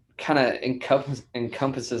kind of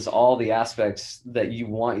encompasses all the aspects that you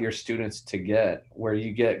want your students to get, where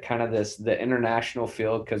you get kind of the international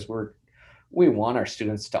feel, because we want our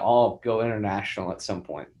students to all go international at some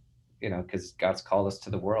point, because God's called us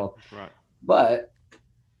to the world. Right. But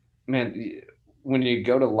man, when you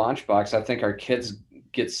go to Launchbox, I think our kids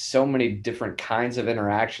get so many different kinds of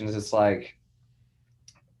interactions. It's like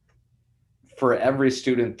for every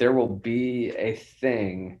student, there will be a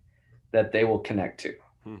thing that they will connect to,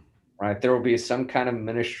 Hmm. right? There will be some kind of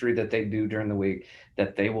ministry that they do during the week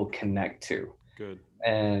that they will connect to. Good.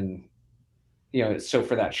 And, so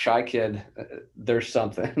for that shy kid, there's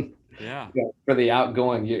something. Yeah. For the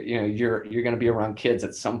outgoing, you're going to be around kids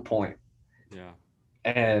at some point. Yeah.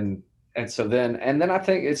 And, and then I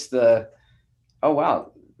think it's oh,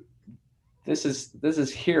 wow, this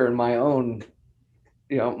is here in my own,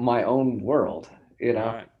 my own world,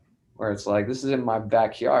 Right. where it's like, this is in my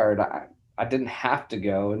backyard. I didn't have to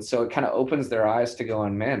go. And so it kind of opens their eyes to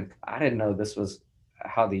going, man, I didn't know this was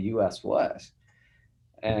how the US was.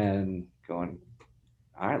 And going,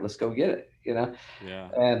 all right, let's go get it. Yeah.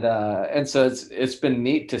 And so it's been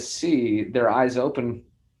neat to see their eyes open.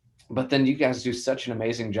 But then you guys do such an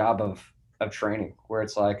amazing job of training, where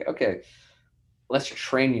it's like, okay, let's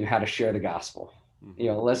train you how to share the gospel.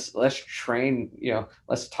 Mm-hmm. Let's train,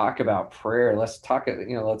 let's talk about prayer. Let's talk,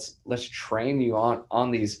 let's train you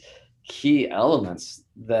on these key elements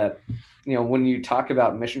that, when you talk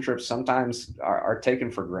about mission trips, sometimes are taken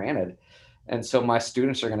for granted. And so my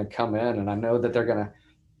students are going to come in, and I know that they're going to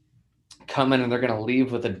come in and they're going to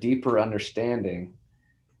leave with a deeper understanding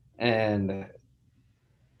and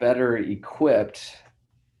better equipped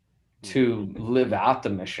to live out the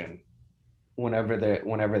mission whenever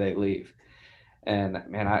they leave. And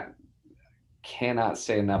man, cannot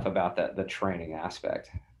say enough about that, the training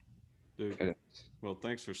aspect. Dude. It- Well,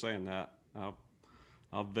 thanks for saying that.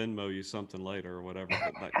 I'll Venmo you something later or whatever.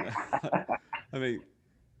 But like, I mean,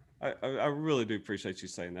 I really do appreciate you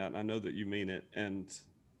saying that. And I know that you mean it, and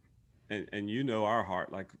you know our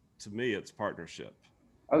heart. Like, to me, it's partnership.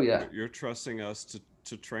 oh yeah, You're trusting us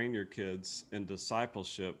to train your kids in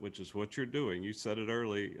discipleship, which is what you're doing. You said it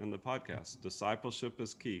early in the podcast. Discipleship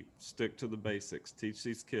is key. Stick to the basics. Teach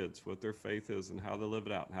these kids what their faith is and how to live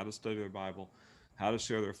it out, and how to study their Bible, how to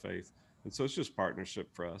share their faith. And so it's just partnership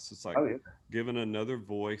for us. It's like oh yeah. giving another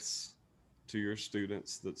voice to your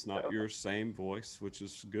students that's not your same voice, which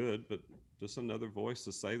is good, but just another voice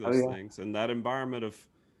to say Oh those yeah. things. And that environment of,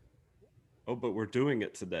 oh, but we're doing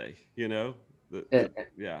it today, And,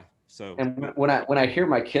 yeah. So and when I hear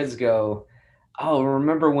my kids go, oh,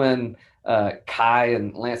 remember when Ky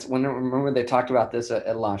and Lance, remember they talked about this at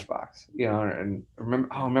Launchbox, and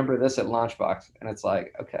remember this at Launchbox, and it's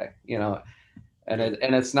like, okay,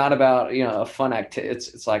 and it's not about a fun activity.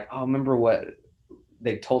 It's like, oh, remember what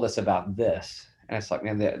they told us about this, and it's like,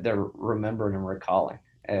 man, they're remembering and recalling,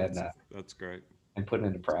 and that's great. and putting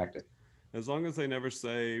into practice. As long as they never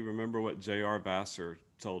say, remember what J.R. Vassar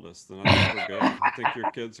told us, then I think we're good. I think your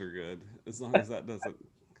kids are good. As long as that doesn't.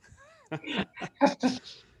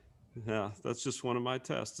 Yeah, that's just one of my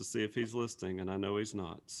tests to see if he's listening, and I know he's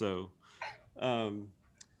not. Um,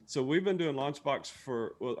 so we've been doing Launchbox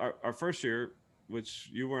for, well, our first year, which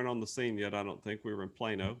you weren't on the scene yet, I don't think. We were in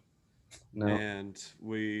Plano. No, And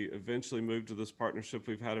we eventually moved to this partnership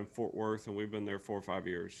we've had in Fort Worth, and we've been there 4 or 5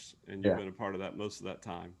 years. And you've yeah, been a part of that most of that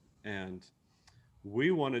time. And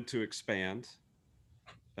we wanted to expand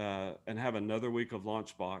and have another week of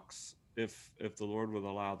Launchbox if the Lord would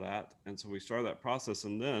allow that. And so we started that process,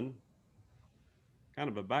 and then kind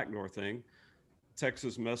of a backdoor thing.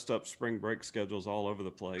 Texas messed up spring break schedules all over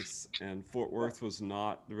the place, and Fort Worth was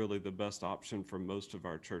not really the best option for most of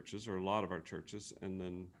our churches, or a lot of our churches. And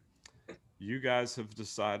then you guys have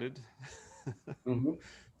decided hmm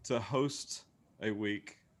to host a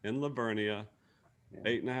week in LaVernia,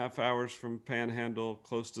 yeah. 8.5 hours from Panhandle,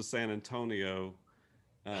 close to San Antonio.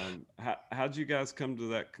 How'd you guys come to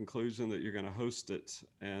that conclusion that you're going to host it?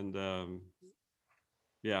 And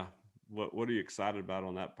yeah, what are you excited about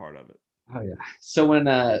on that part of it? Oh yeah. So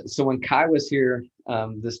when Kai was here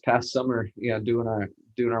this past summer, doing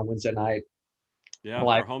our Wednesday night Yeah,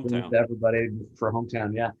 live for stream hometown. to everybody for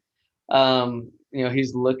hometown, yeah.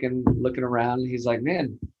 He's looking around. He's like,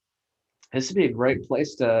 man, this would be a great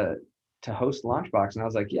place to host Launchbox. And I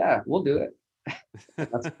was like, yeah, we'll do it. And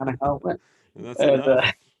that's kind of how it went. And that's And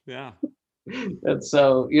enough. Yeah. and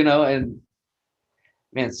so and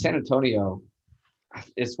man, San Antonio,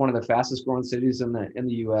 it's one of the fastest growing cities in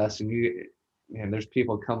the U.S. And there's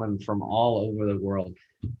people coming from all over the world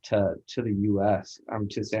to the U.S.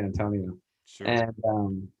 To San Antonio, Sure.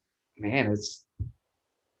 and man, it's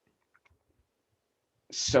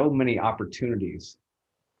so many opportunities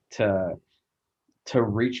to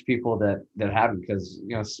reach people that haven't, because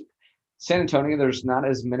San Antonio, there's not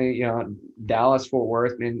as many, Dallas, Fort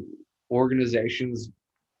Worth, I mean, organizations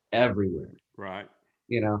everywhere, Right.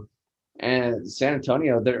 you know and San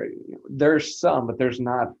Antonio, there's some, but there's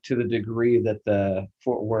not to the degree that the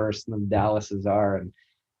Fort Worth and the Dallases are. And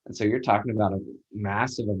so you're talking about a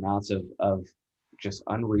massive amounts of just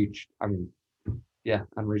unreached, I mean, yeah,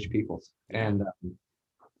 unreached peoples. Yeah.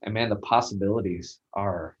 And man, the possibilities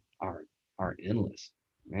are endless,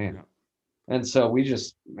 man. Yeah. And so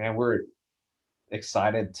we're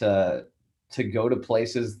excited to go to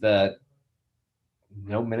places that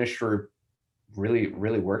no ministry really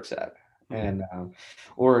works at, Hmm. and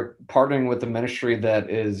or partnering with the ministry that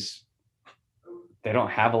is, they don't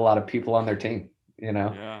have a lot of people on their team,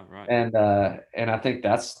 Yeah. Right. and I think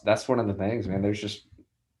that's one of the things, man. There's just,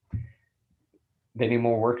 they need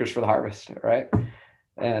more workers for the harvest, right?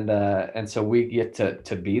 And so we get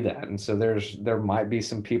to be that. And so there might be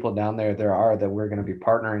some people down there that we're going to be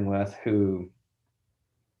partnering with who,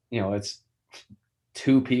 it's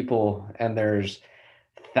two people, and there's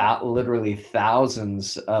literally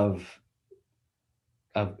thousands of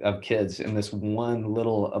kids in this one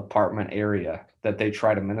little apartment area that they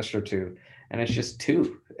try to minister to, and it's just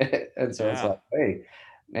two. And so it's Yeah. like, hey,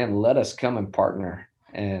 man, let us come and partner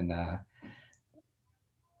and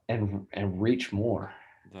reach more.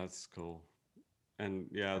 That's cool. And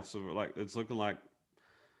yeah, so like it's looking like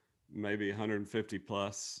maybe 150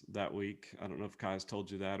 plus that week. I don't know if Kai's told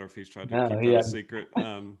you that or if he's tried to No, keep that a yeah, secret.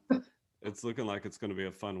 It's looking like it's going to be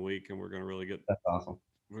a fun week, and that's awesome.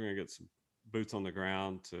 we're going to get some boots on the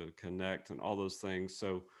ground to connect and all those things.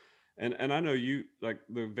 So, and I know you, like,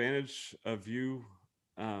 the advantage of you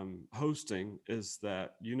hosting is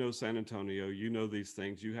that San Antonio, these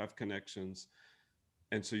things, you have connections,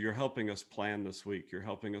 and so you're helping us plan this week. You're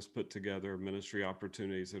helping us put together ministry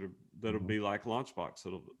opportunities that'll Mhm. be like Launchbox.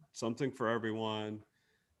 It'll something for everyone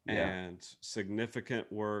Yeah. and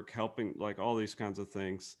significant work, helping like all these kinds of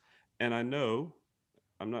things. And I know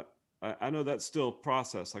I'm not. I know that's still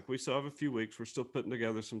process. Like we still have a few weeks. We're still putting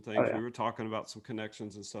together some Oh things. yeah. We were talking about some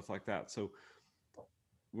connections and stuff like that. So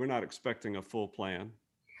we're not expecting a full plan.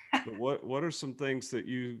 But what are some things that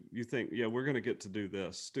you think, yeah, we're going to get to do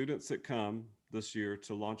this? Students that come this year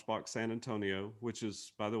to Launchbox San Antonio, which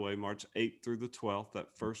is, by the way, March 8th through the 12th,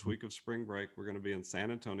 that first week of spring break, we're going to be in San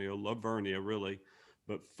Antonio, LaVernia, really,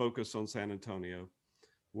 but focus on San Antonio.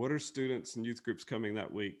 What are students and youth groups coming that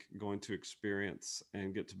week going to experience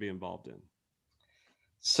and get to be involved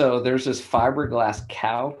So there's this fiberglass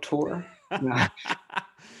cow tour. in?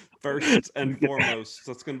 First and foremost,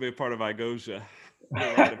 that's going to be a part of Igosia,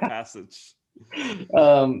 the rite of passage.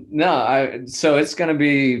 No, so it's going to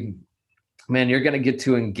be, man, you're going to get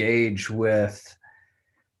to engage with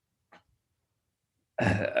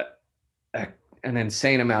uh, an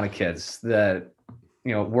insane amount of kids that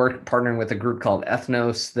we're partnering with a group called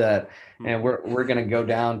Ethnos and we're going to go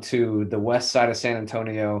down to the west side of San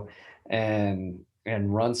Antonio and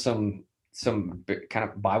run some kind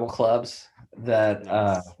of Bible clubs that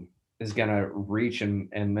Nice. is going to reach and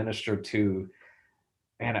minister to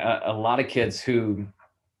a lot of kids who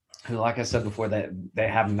like I said before, that they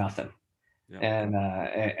have nothing. Yep. And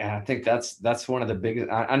I think that's one of the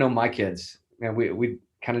biggest. I know my kids, man. We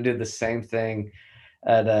kind of did the same thing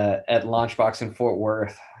at Launchbox in Fort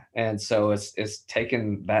Worth, and so it's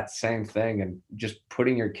taking that same thing and just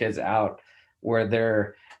putting your kids out where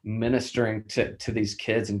they're ministering to these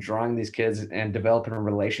kids and drawing these kids and developing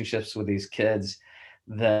relationships with these kids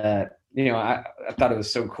that I thought it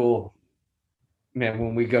was so cool, man.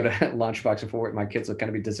 When we go to Lunchbox and Forward, my kids will kind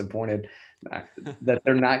of be disappointed that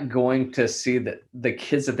they're not going to see the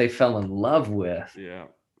kids that they fell in love with Yeah.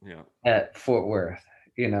 Yeah. at Fort Worth,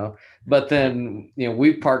 But then,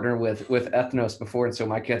 we partnered with Ethnos before, and so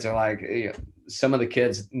my kids are like, some of the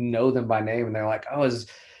kids know them by name, and they're like, "Oh,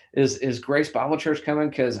 is Grace Bible Church coming?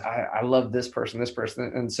 Because I love this person,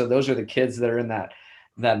 and so those are the kids that are in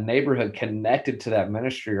that neighborhood connected to that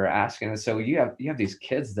ministry are asking, and so you have these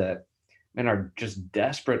kids that and are just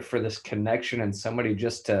desperate for this connection and somebody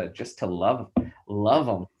just to love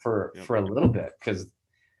them for Yep. a little bit, because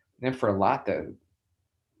then for a lot that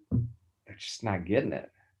they're just not getting it,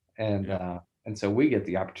 and Yep. and so we get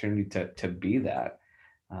the opportunity to be that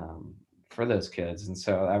um, for those kids, and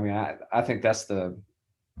so I mean I think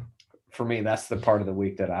for me that's the part of the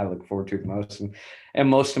week that I look forward to the most, and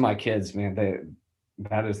most of my kids, man,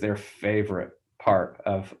 that is their favorite part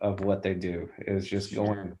of what they do, is just going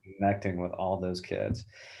Sure. and connecting with all those kids.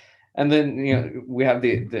 And then we have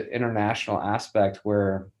the international aspect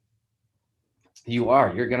where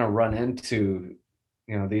you're going to run into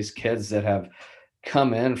these kids that have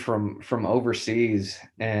come in from overseas,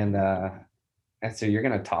 and so you're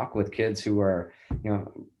going to talk with kids who are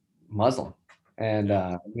Muslim, and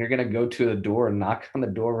Yeah. you're going to go to the door and knock on the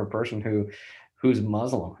door of a person who's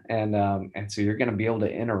Muslim, and so you're going to be able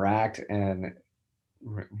to interact and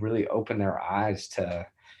really open their eyes to,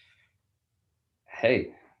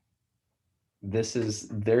 hey,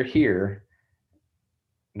 they're here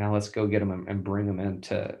now, let's go get them and bring them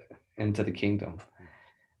into the kingdom.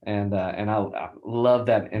 And I love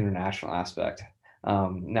that international aspect.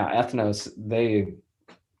 Now Ethnos,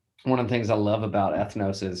 one of the things I love about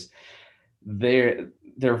Ethnos is they're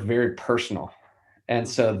they're very personal, and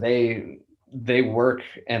so they work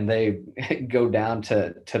and they go down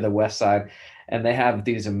to the west side, and they have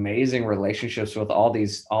these amazing relationships with all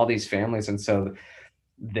these families, and so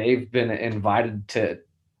they've been invited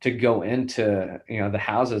to go into the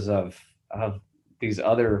houses of these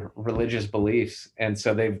other religious beliefs, and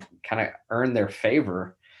so they've kind of earned their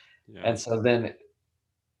favor, Yeah. and so then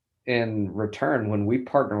in return, when we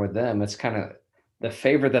partner with them, it's kind of the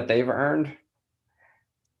favor that they've earned,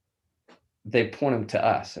 they point them to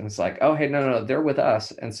us, and it's like, oh hey, no, they're with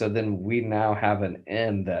us, and so then we now have an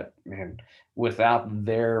end that, man, without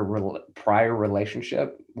their prior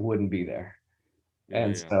relationship wouldn't be there. Yeah.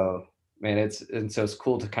 And Yeah. so, man, it's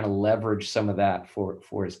cool to kind of leverage some of that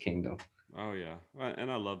for his kingdom. Oh yeah. And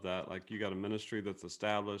I love that. Like you got a ministry that's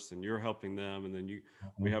established and you're helping them, and then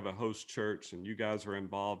we Mhm. have a host church and you guys are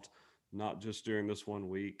involved not just during this one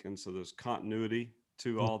week, and so there's continuity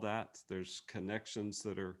to all that. There's connections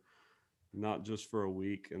that are not just for a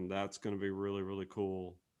week, and that's going to be really really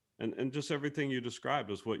cool. And just everything you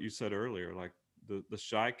described is what you said earlier, like the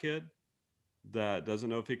shy kid, that doesn't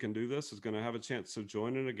know if he can do this is going to have a chance to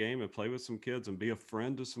join in a game and play with some kids and be a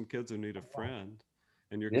friend to some kids who need a friend.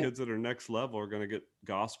 And your Yeah. kids that are next level are going to get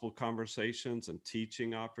gospel conversations and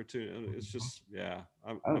teaching opportunities. It's just, yeah,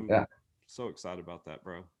 Oh I'm yeah. so excited about that,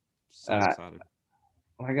 bro. So Uh, excited.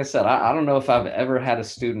 like I said, I don't know if I've ever had a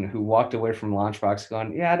student who walked away from Launchbox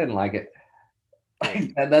going, "Yeah, I didn't like it."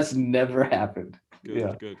 Good, That's never happened.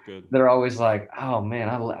 Yeah, good. they're always like, "Oh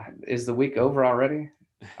man, is the week over already?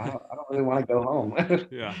 I don't really want to go home."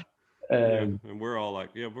 Yeah. Yeah. And And we're all like,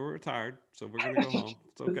 yeah, but we're tired. So we're going to go home.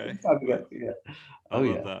 It's okay. it's time to But go. Yeah. I Oh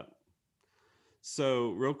love yeah. that.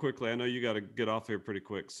 So, real quickly, I know you got to get off here pretty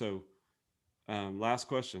quick. So, last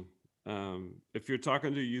question. If you're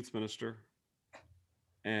talking to a youth minister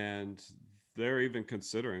and they're even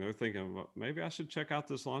considering, they're thinking, well, maybe I should check out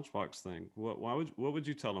this Launchbox thing. What would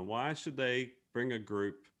you tell them? Why should they bring a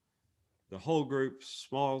group, the whole group,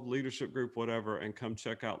 small leadership group, whatever, and come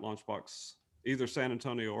check out Launchbox, either San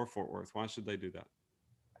Antonio or Fort Worth? Why should they do that?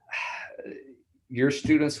 Your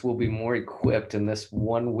students will be more equipped in this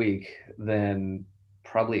 1 week than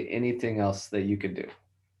probably anything else that you could do,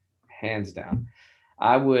 hands down.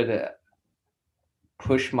 I would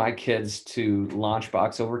push my kids to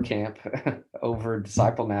Launchbox over camp, over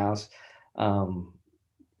Disciple Nows, Wow.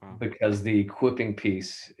 because the equipping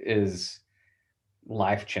piece is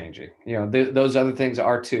life changing. Those other things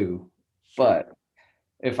are too, Sure. but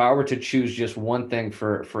if I were to choose just one thing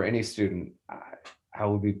for any student, I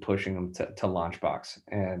would be pushing them to Launchbox.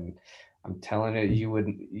 And I'm telling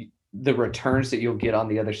you, the returns that you'll get on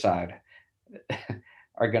the other side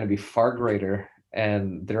are going to be far greater,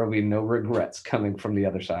 and there will be no regrets coming from the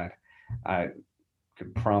other side. I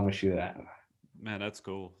can promise you that. Man, that's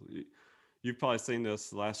cool. You've probably seen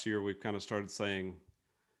this last year. We've kind of started saying,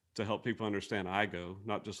 to help people understand IGO,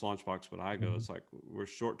 not just Launchbox, but IGO. It's like we're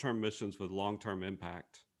short-term missions with long-term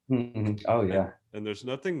impact. Mm-hmm. Oh yeah. And there's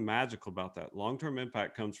nothing magical about that. Long-term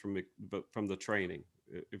impact comes from the training.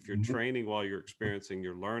 If you're training while you're experiencing,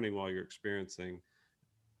 you're learning while you're experiencing,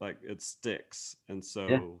 like it sticks. And so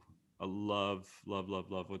Yeah. I love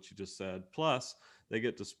what you just said. Plus, they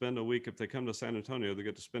get to spend a week. If they come to San Antonio, they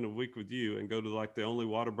get to spend a week with you and go to like the only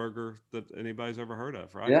Whataburger that anybody's ever heard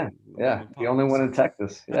of, right? Yeah. Yeah. The only one in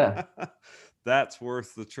Texas. Yeah. That's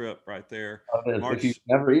worth the trip right there. Oh, it is. If you've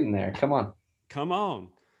March, never eaten there, come on. come on.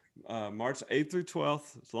 March 8th through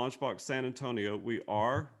 12th, it's Launchbox San Antonio. We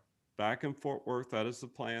are back in Fort Worth. That is the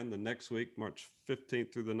plan. The next week, March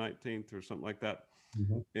 15th through the 19th or something like that,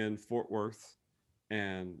 in Fort Worth.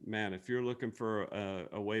 And man, if you're looking for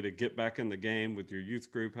a way to get back in the game with your youth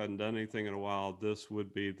group, hadn't done anything in a while, this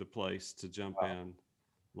would be the place to jump in.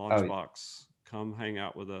 Launchbox, come hang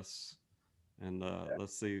out with us, and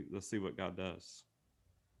let's see what God does.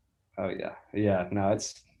 Oh yeah. Yeah. No,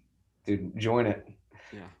 dude, join it.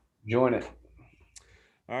 Yeah. Join it.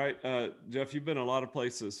 All right, Jeff, you've been a lot of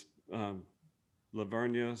places,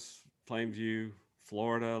 LaVernia, Plainview,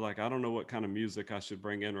 Florida. Like, I don't know what kind of music I should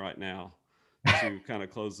bring in right now to kind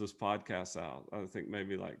of close this podcast out. I think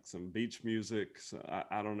maybe like some beach music. So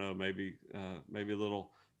I don't know, maybe a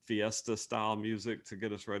little fiesta style music to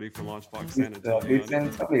get us ready for Launchbox San Antonio. San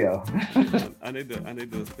Antonio. I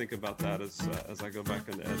need to think about that as I go back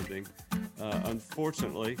into editing.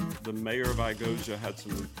 Unfortunately, the mayor of Igosia had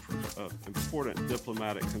some important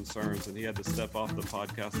diplomatic concerns, and he had to step off the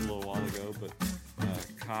podcast a little while ago. But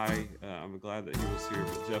Ky, I'm glad that he was here.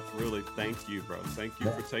 But Jeff, really, thank you, bro. Thank you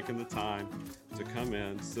for taking the time to come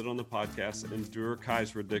in, sit on the podcast, endure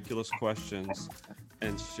Ky's ridiculous questions,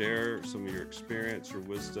 and share some of your experience, your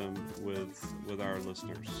wisdom with our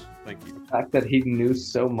listeners. Thank you. The fact that he knew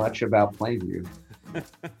so much about Plainview.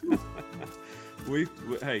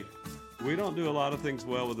 Hey, we don't do a lot of things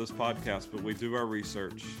well with this podcast, but we do our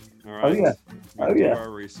research. All right. Oh yeah. We do our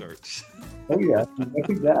research. Oh yeah.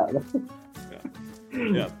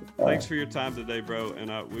 Yeah. Thanks for your time today, bro. And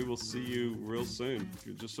we will see you real soon.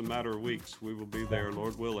 Just a matter of weeks. We will be there,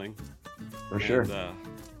 Lord willing. For sure.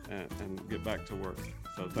 And get back to work.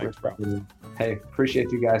 So thanks, bro. Hey,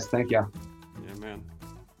 appreciate you guys. Thank you.